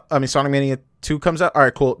coming out, Sonic Mania 2 comes out, all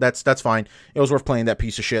right, cool, that's fine. It was worth playing that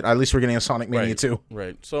piece of shit. At least we're getting a Sonic Mania 2.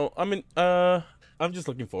 Right. So, I'm just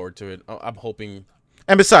looking forward to it. I'm hoping...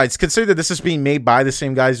 And besides, consider that this is being made by the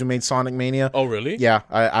same guys who made Sonic Mania. Oh, really? Yeah,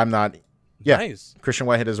 I'm not... Yeah, nice. Christian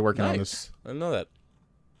Whitehead is working on this. I didn't know that.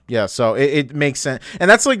 Yeah, so it makes sense.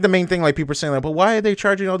 And that's like the main thing, like people are saying, like, but why are they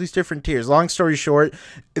charging all these different tiers? Long story short,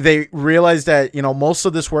 they realized that, most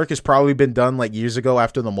of this work has probably been done like years ago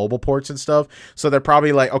after the mobile ports and stuff. So they're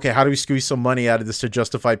probably like, okay, how do we squeeze some money out of this to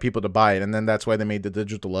justify people to buy it? And then that's why they made the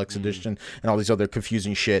digital deluxe edition and all these other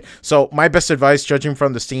confusing shit. So my best advice, judging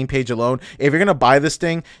from the Steam page alone, if you're going to buy this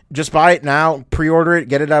thing, just buy it now, pre-order it,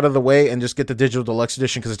 get it out of the way, and just get the digital deluxe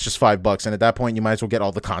edition because it's just $5. And at that point, you might as well get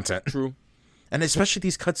all the content. True. And especially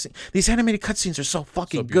these cutscenes. These animated cutscenes are so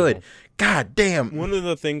fucking good. God damn. One of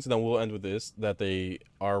the things that we'll end with this that they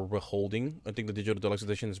are withholding, I think the Digital Deluxe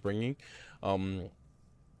Edition is bringing,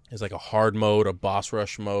 is like a hard mode, a boss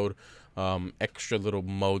rush mode, extra little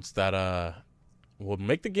modes that will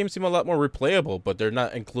make the game seem a lot more replayable, but they're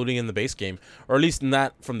not including in the base game, or at least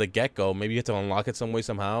not from the get-go. Maybe you have to unlock it some way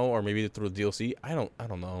somehow, or maybe through DLC. I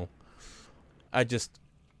don't know. I just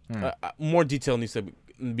more detail needs to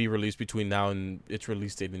be released between now and its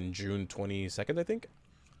release date in June 22nd, I think.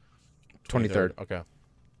 23rd. Okay.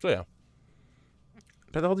 So yeah.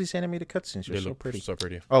 But all these animated cutscenes are so pretty. So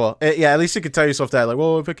pretty. Oh well, yeah. At least you could tell yourself that, like,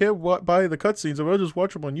 well, if I can't buy the cutscenes, I'll just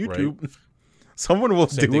watch them on YouTube. Right. Someone will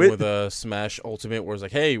Same do thing it. With Smash Ultimate, where it's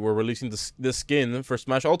like, hey, we're releasing this skin for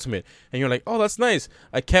Smash Ultimate, and you're like, oh, that's nice.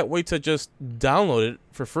 I can't wait to just download it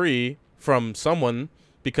for free from someone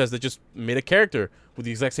because they just made a character with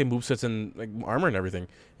the exact same movesets and like armor and everything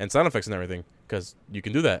and sound effects and everything, because you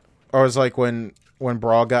can do that. Or it's like when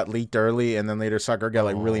Brawl got leaked early, and then later Sucker got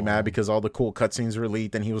like really mad because all the cool cutscenes were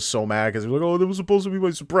leaked, and he was so mad because he was like, "Oh, that was supposed to be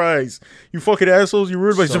my surprise. You fucking assholes! You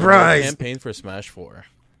ruined my surprise." Campaign for Smash 4.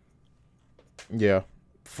 Yeah,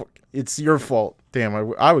 it's your fault.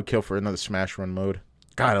 Damn, I would kill for another Smash Run mode.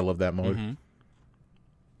 God, I love that mode. Mm-hmm.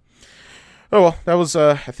 Oh well, that was.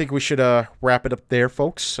 I think we should wrap it up there,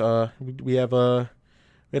 folks. We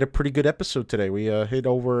had a pretty good episode today. We hit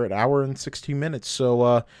over an hour and 16 minutes.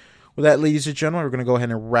 So with that, ladies and gentlemen, we're going to go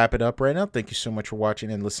ahead and wrap it up right now. Thank you so much for watching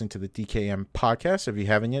and listening to the DKM podcast. If you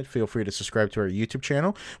haven't yet, feel free to subscribe to our YouTube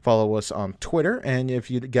channel. Follow us on Twitter. And if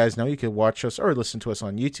you guys know, you can watch us or listen to us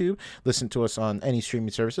on YouTube. Listen to us on any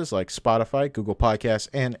streaming services like Spotify, Google Podcasts,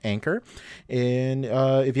 and Anchor. And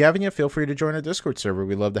if you haven't yet, feel free to join our Discord server.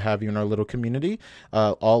 We'd love to have you in our little community.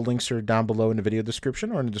 All links are down below in the video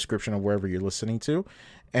description or in the description of wherever you're listening to.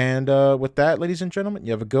 And with that, ladies and gentlemen,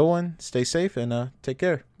 you have a good one. Stay safe and take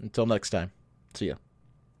care. Until next time. See ya.